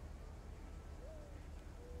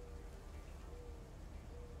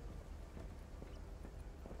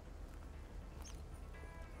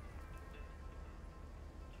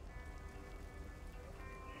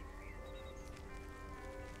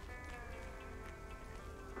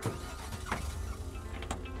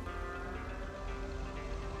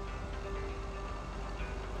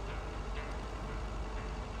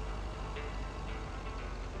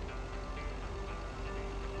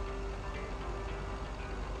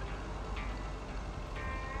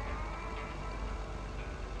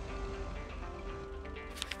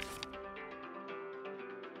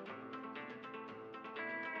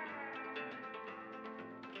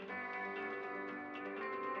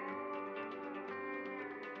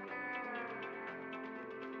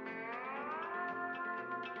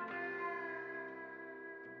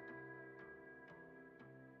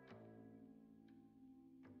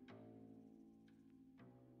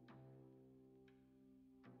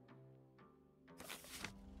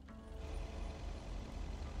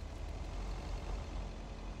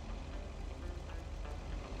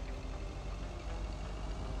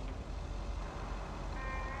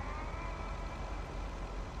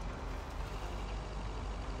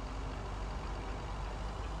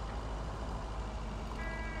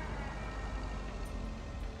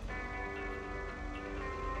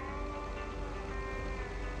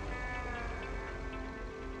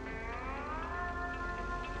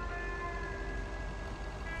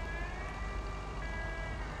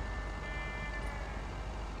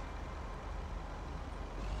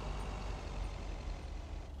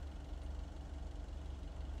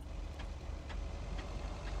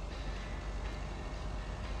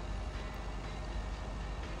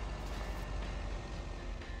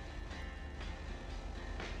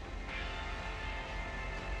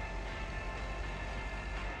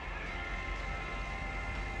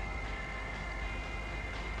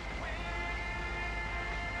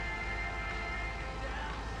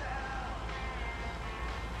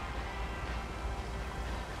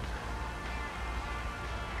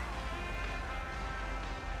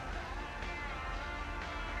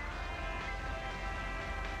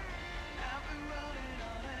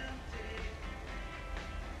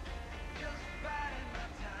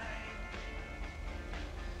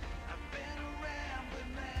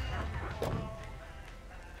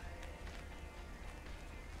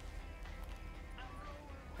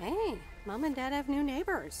 Mom and Dad have new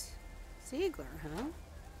neighbors. Ziegler, huh?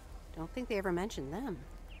 Don't think they ever mentioned them.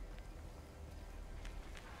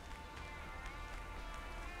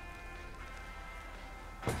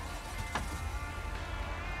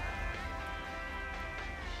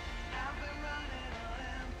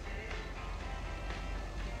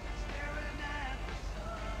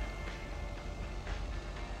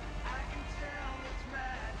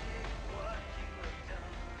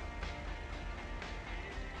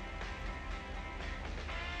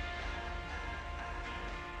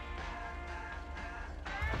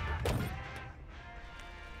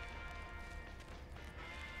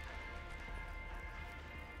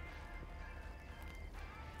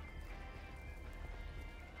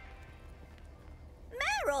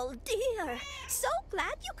 Meryl, dear, so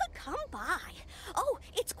glad you could come by. Oh,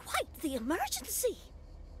 it's quite the emergency.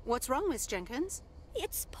 What's wrong, Miss Jenkins?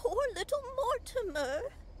 It's poor little Mortimer.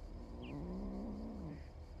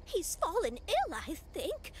 He's fallen ill, I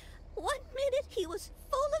think. 1 minute he was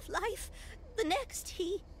full of life. The next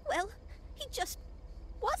he just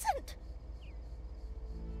wasn't.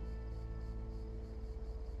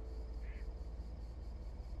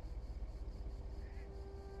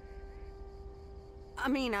 I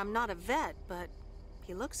mean, I'm not a vet, but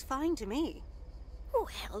he looks fine to me.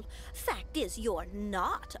 Well, fact is you're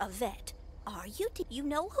not a vet. Are you? You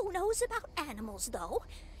know who knows about animals, though?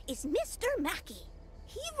 Is Mr. Mackey.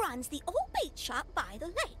 He runs the old bait shop by the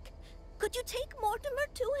lake. Could you take Mortimer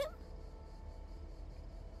to him?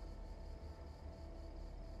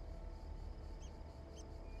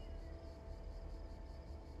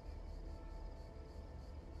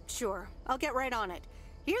 Sure, I'll get right on it.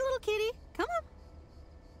 Here, little kitty, come on.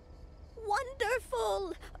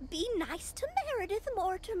 Wonderful! Be nice to Meredith,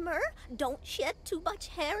 Mortimer. Don't shed too much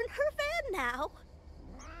hair in her van now.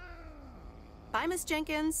 Bye, Miss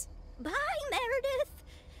Jenkins. Bye, Meredith.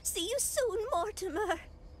 See you soon, Mortimer.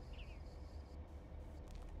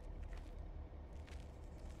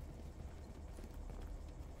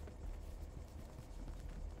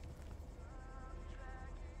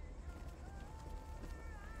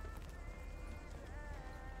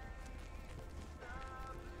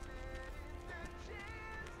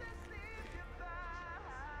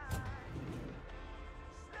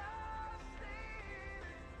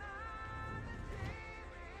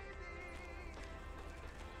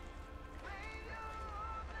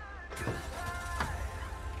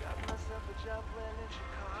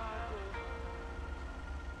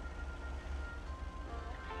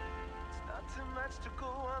 To go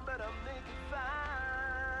on, but I'll make it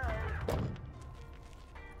fine.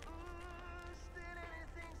 Ooh, still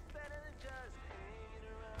anything's better than just hanging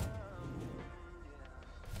around.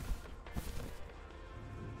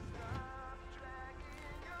 Yeah. Stop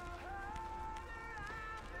dragging your heart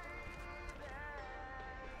around, baby.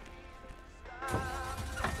 Stop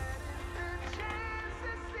letting the chances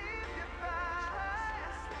slip you by.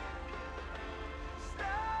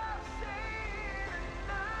 Stop saying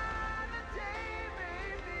another day.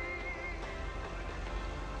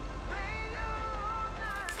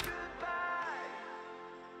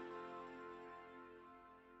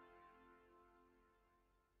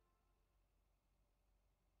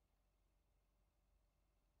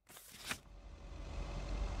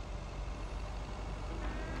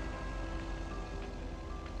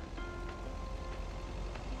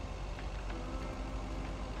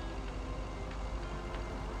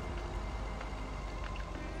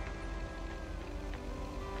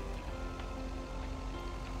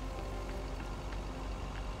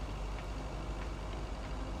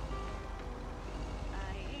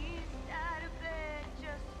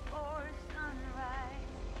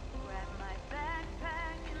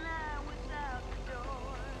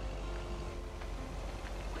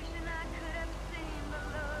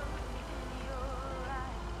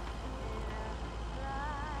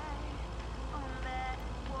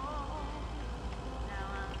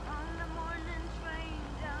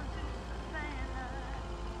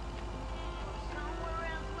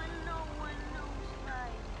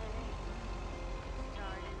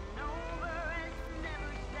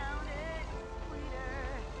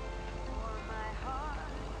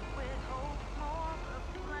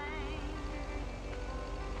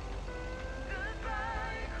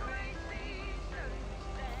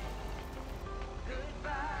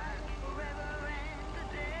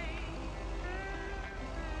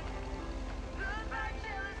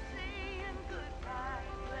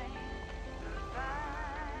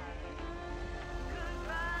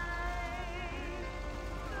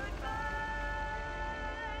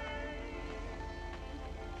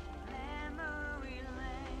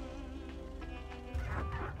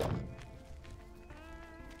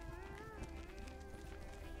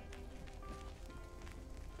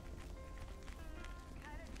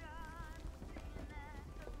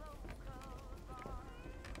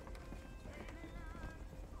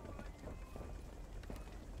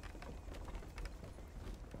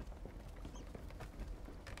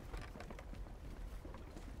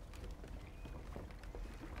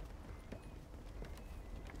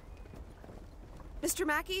 Mr.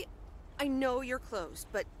 Mackey, I know you're closed,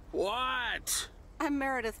 but What? I'm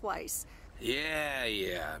Meredith Weiss.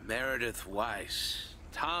 Yeah, Meredith Weiss.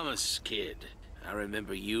 Thomas' kid. I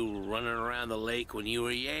remember you running around the lake when you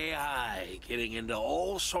were yay high, getting into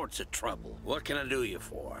all sorts of trouble. What can I do you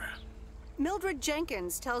for? Mildred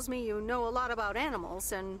Jenkins tells me you know a lot about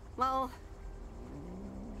animals, and, well...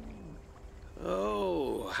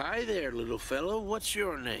 Oh, hi there, little fellow. What's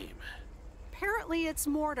your name? Apparently it's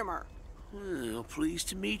Mortimer. Well, pleased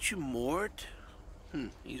to meet you, Mort.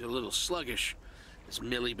 He's a little sluggish. Has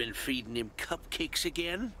Millie been feeding him cupcakes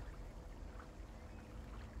again?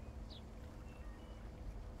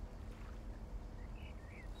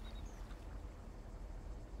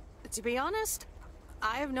 To be honest,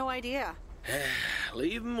 I have no idea.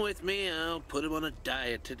 Leave him with me. I'll put him on a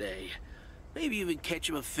diet today. Maybe even catch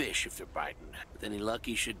him a fish if they're biting. With any luck,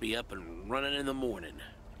 he should be up and running in the morning.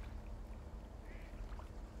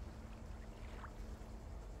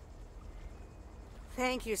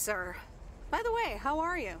 Thank you, sir. By the way, how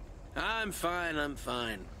are you? I'm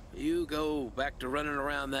fine. You go back to running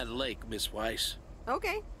around that lake, Miss Weiss.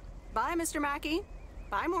 Okay. Bye, Mr. Mackey.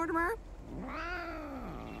 Bye, Mortimer.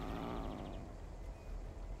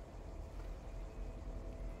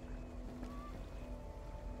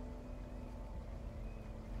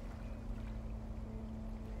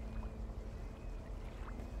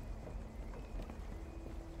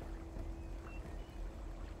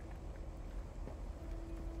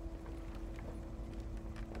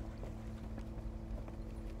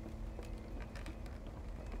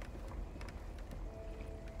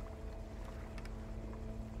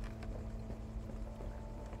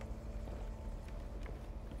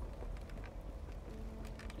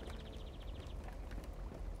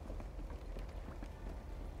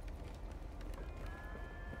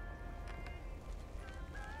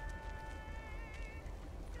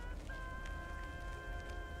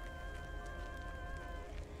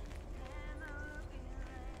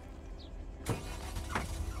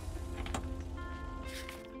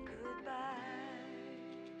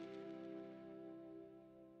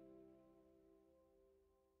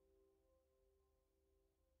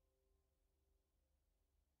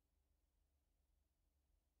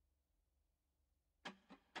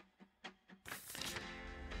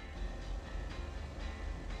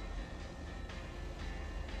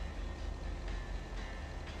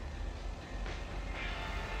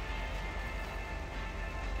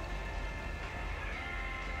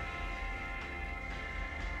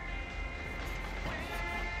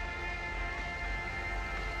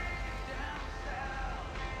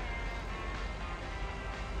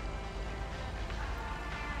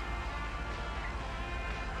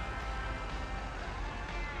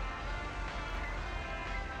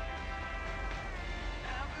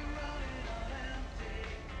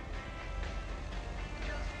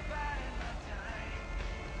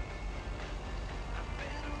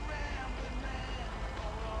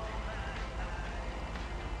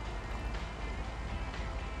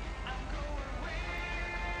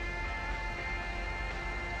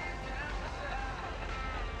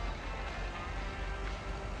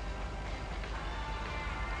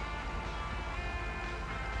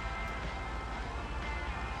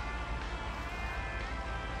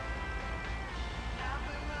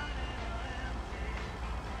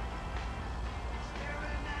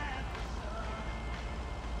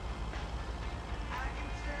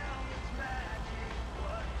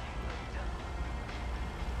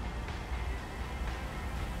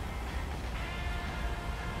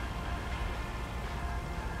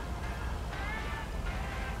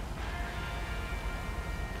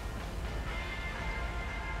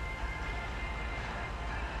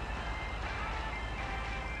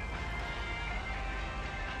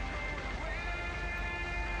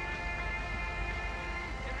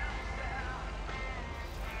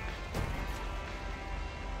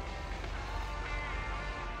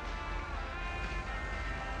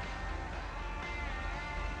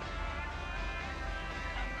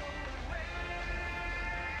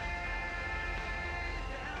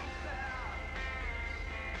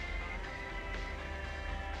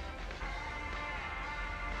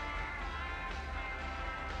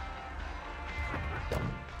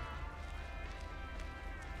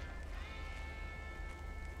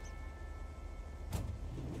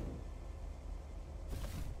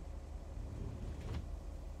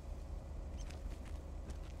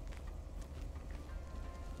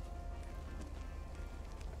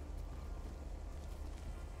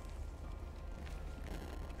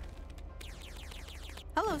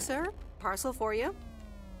 Hello, sir. Parcel for you.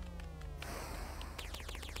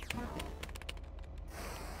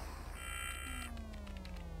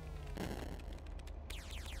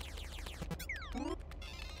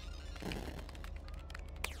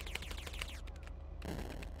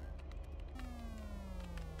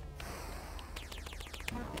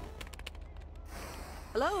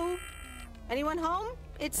 Hello? Anyone home?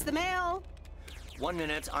 It's the mail. 1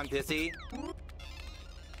 minute, I'm busy.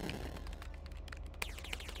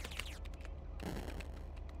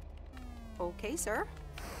 Okay, sir.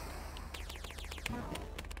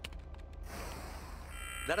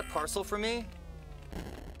 That a parcel for me?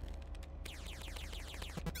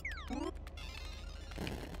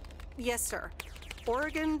 Yes, sir.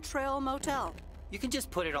 Oregon Trail Motel. You can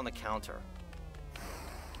just put it on the counter.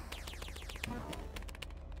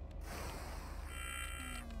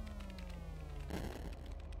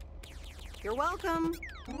 You're welcome.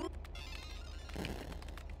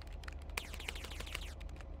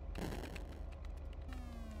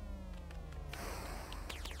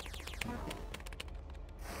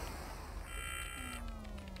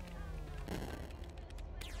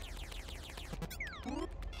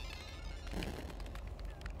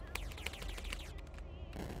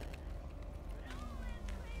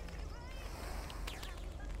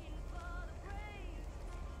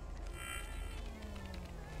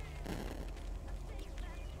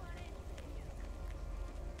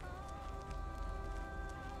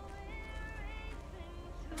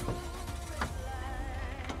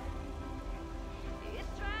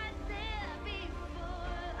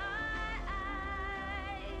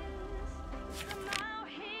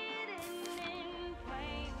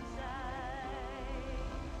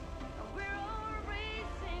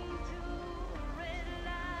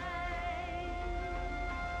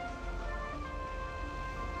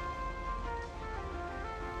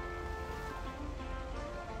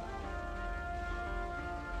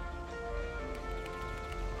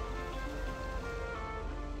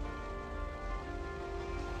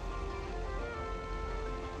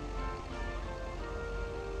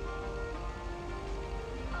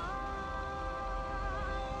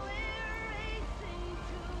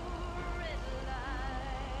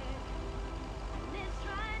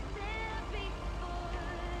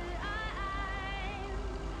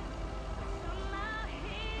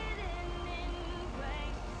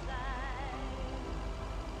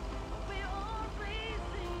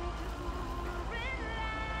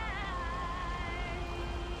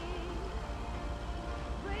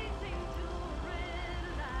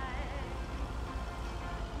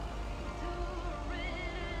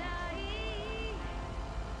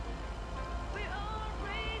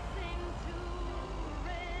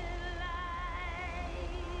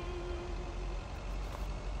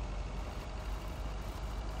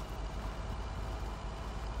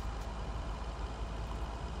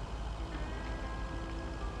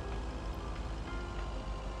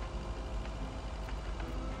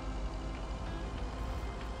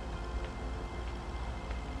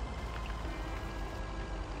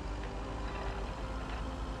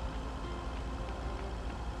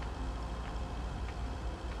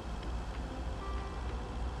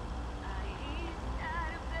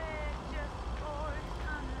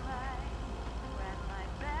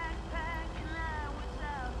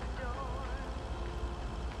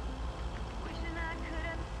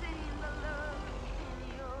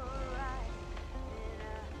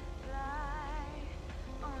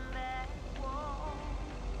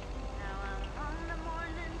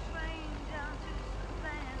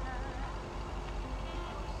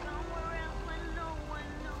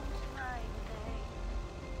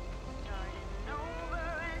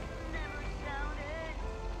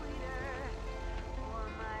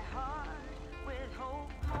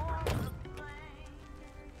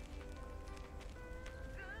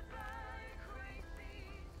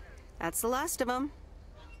 That's the last of them.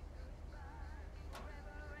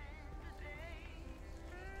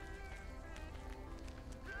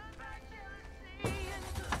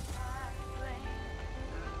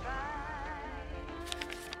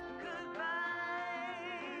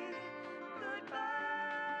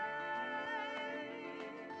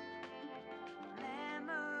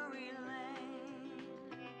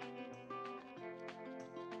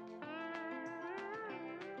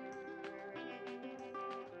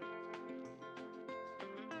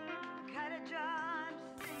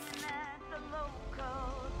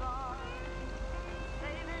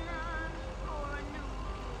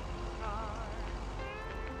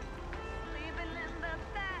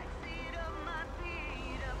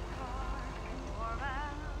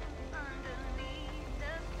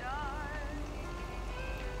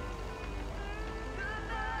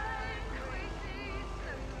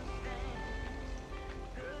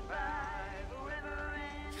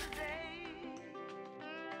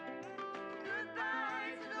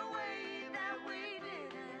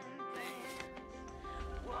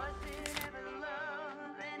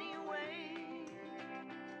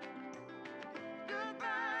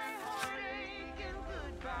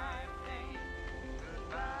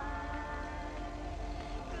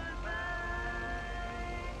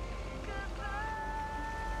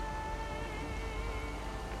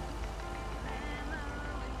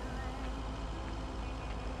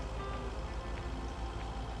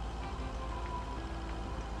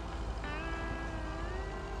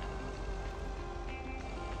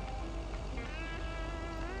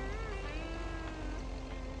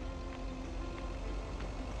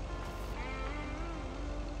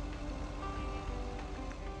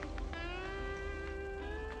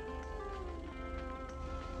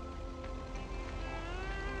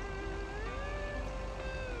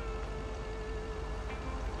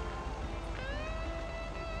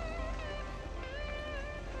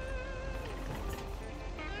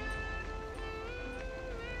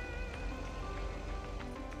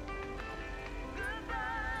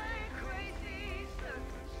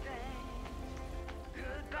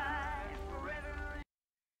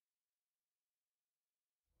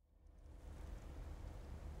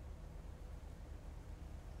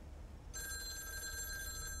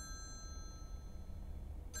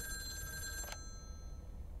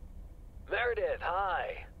 Meredith,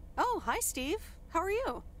 hi. Oh, hi, Steve. How are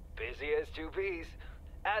you? Busy as two peas.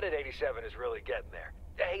 Added 87 is really getting there.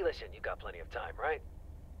 Hey, listen, you got plenty of time, right?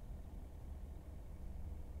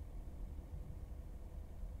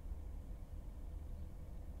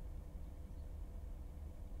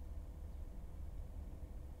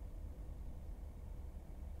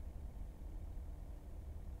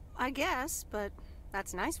 I guess, but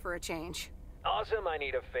that's nice for a change. Awesome, I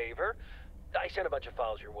need a favor. I sent a bunch of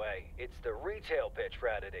files your way. It's the retail pitch for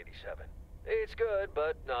Added 87. It's good,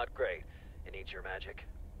 but not great. It needs your magic.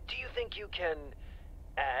 Do you think you can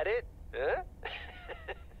add it?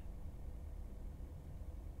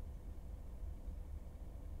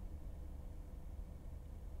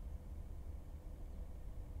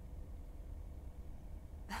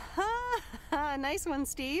 Huh? Nice one,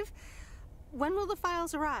 Steve. When will the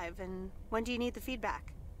files arrive, and when do you need the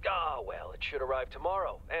feedback? Oh, well, it should arrive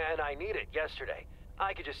tomorrow, and I need it yesterday.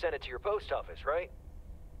 I could just send it to your post office, right?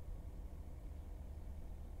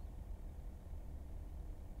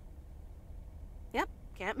 Yep,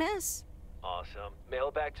 can't miss. Awesome. Mail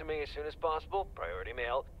it back to me as soon as possible. Priority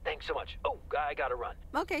mail. Thanks so much. Oh, I gotta run.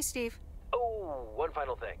 Okay, Steve. Oh, one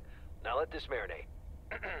final thing. Now let this marinate.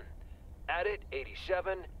 Add it,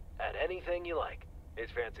 87, add anything you like.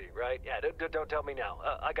 It's fancy, right? Yeah, don't tell me now.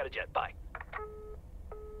 I got a jet. Bye.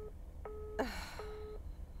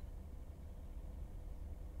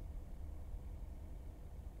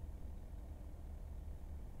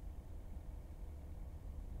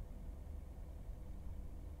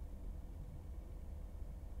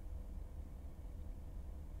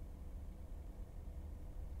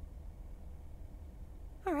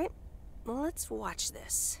 All right, well, let's watch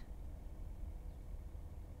this.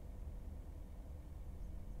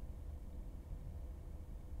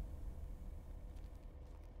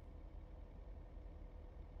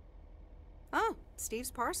 Oh,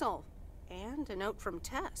 Steve's parcel. And a note from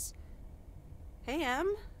Tess. Hey,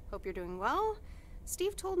 Em. Hope you're doing well.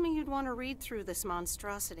 Steve told me you'd want to read through this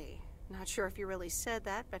monstrosity. Not sure if you really said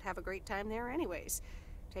that, but have a great time there anyways.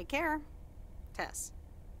 Take care. Tess.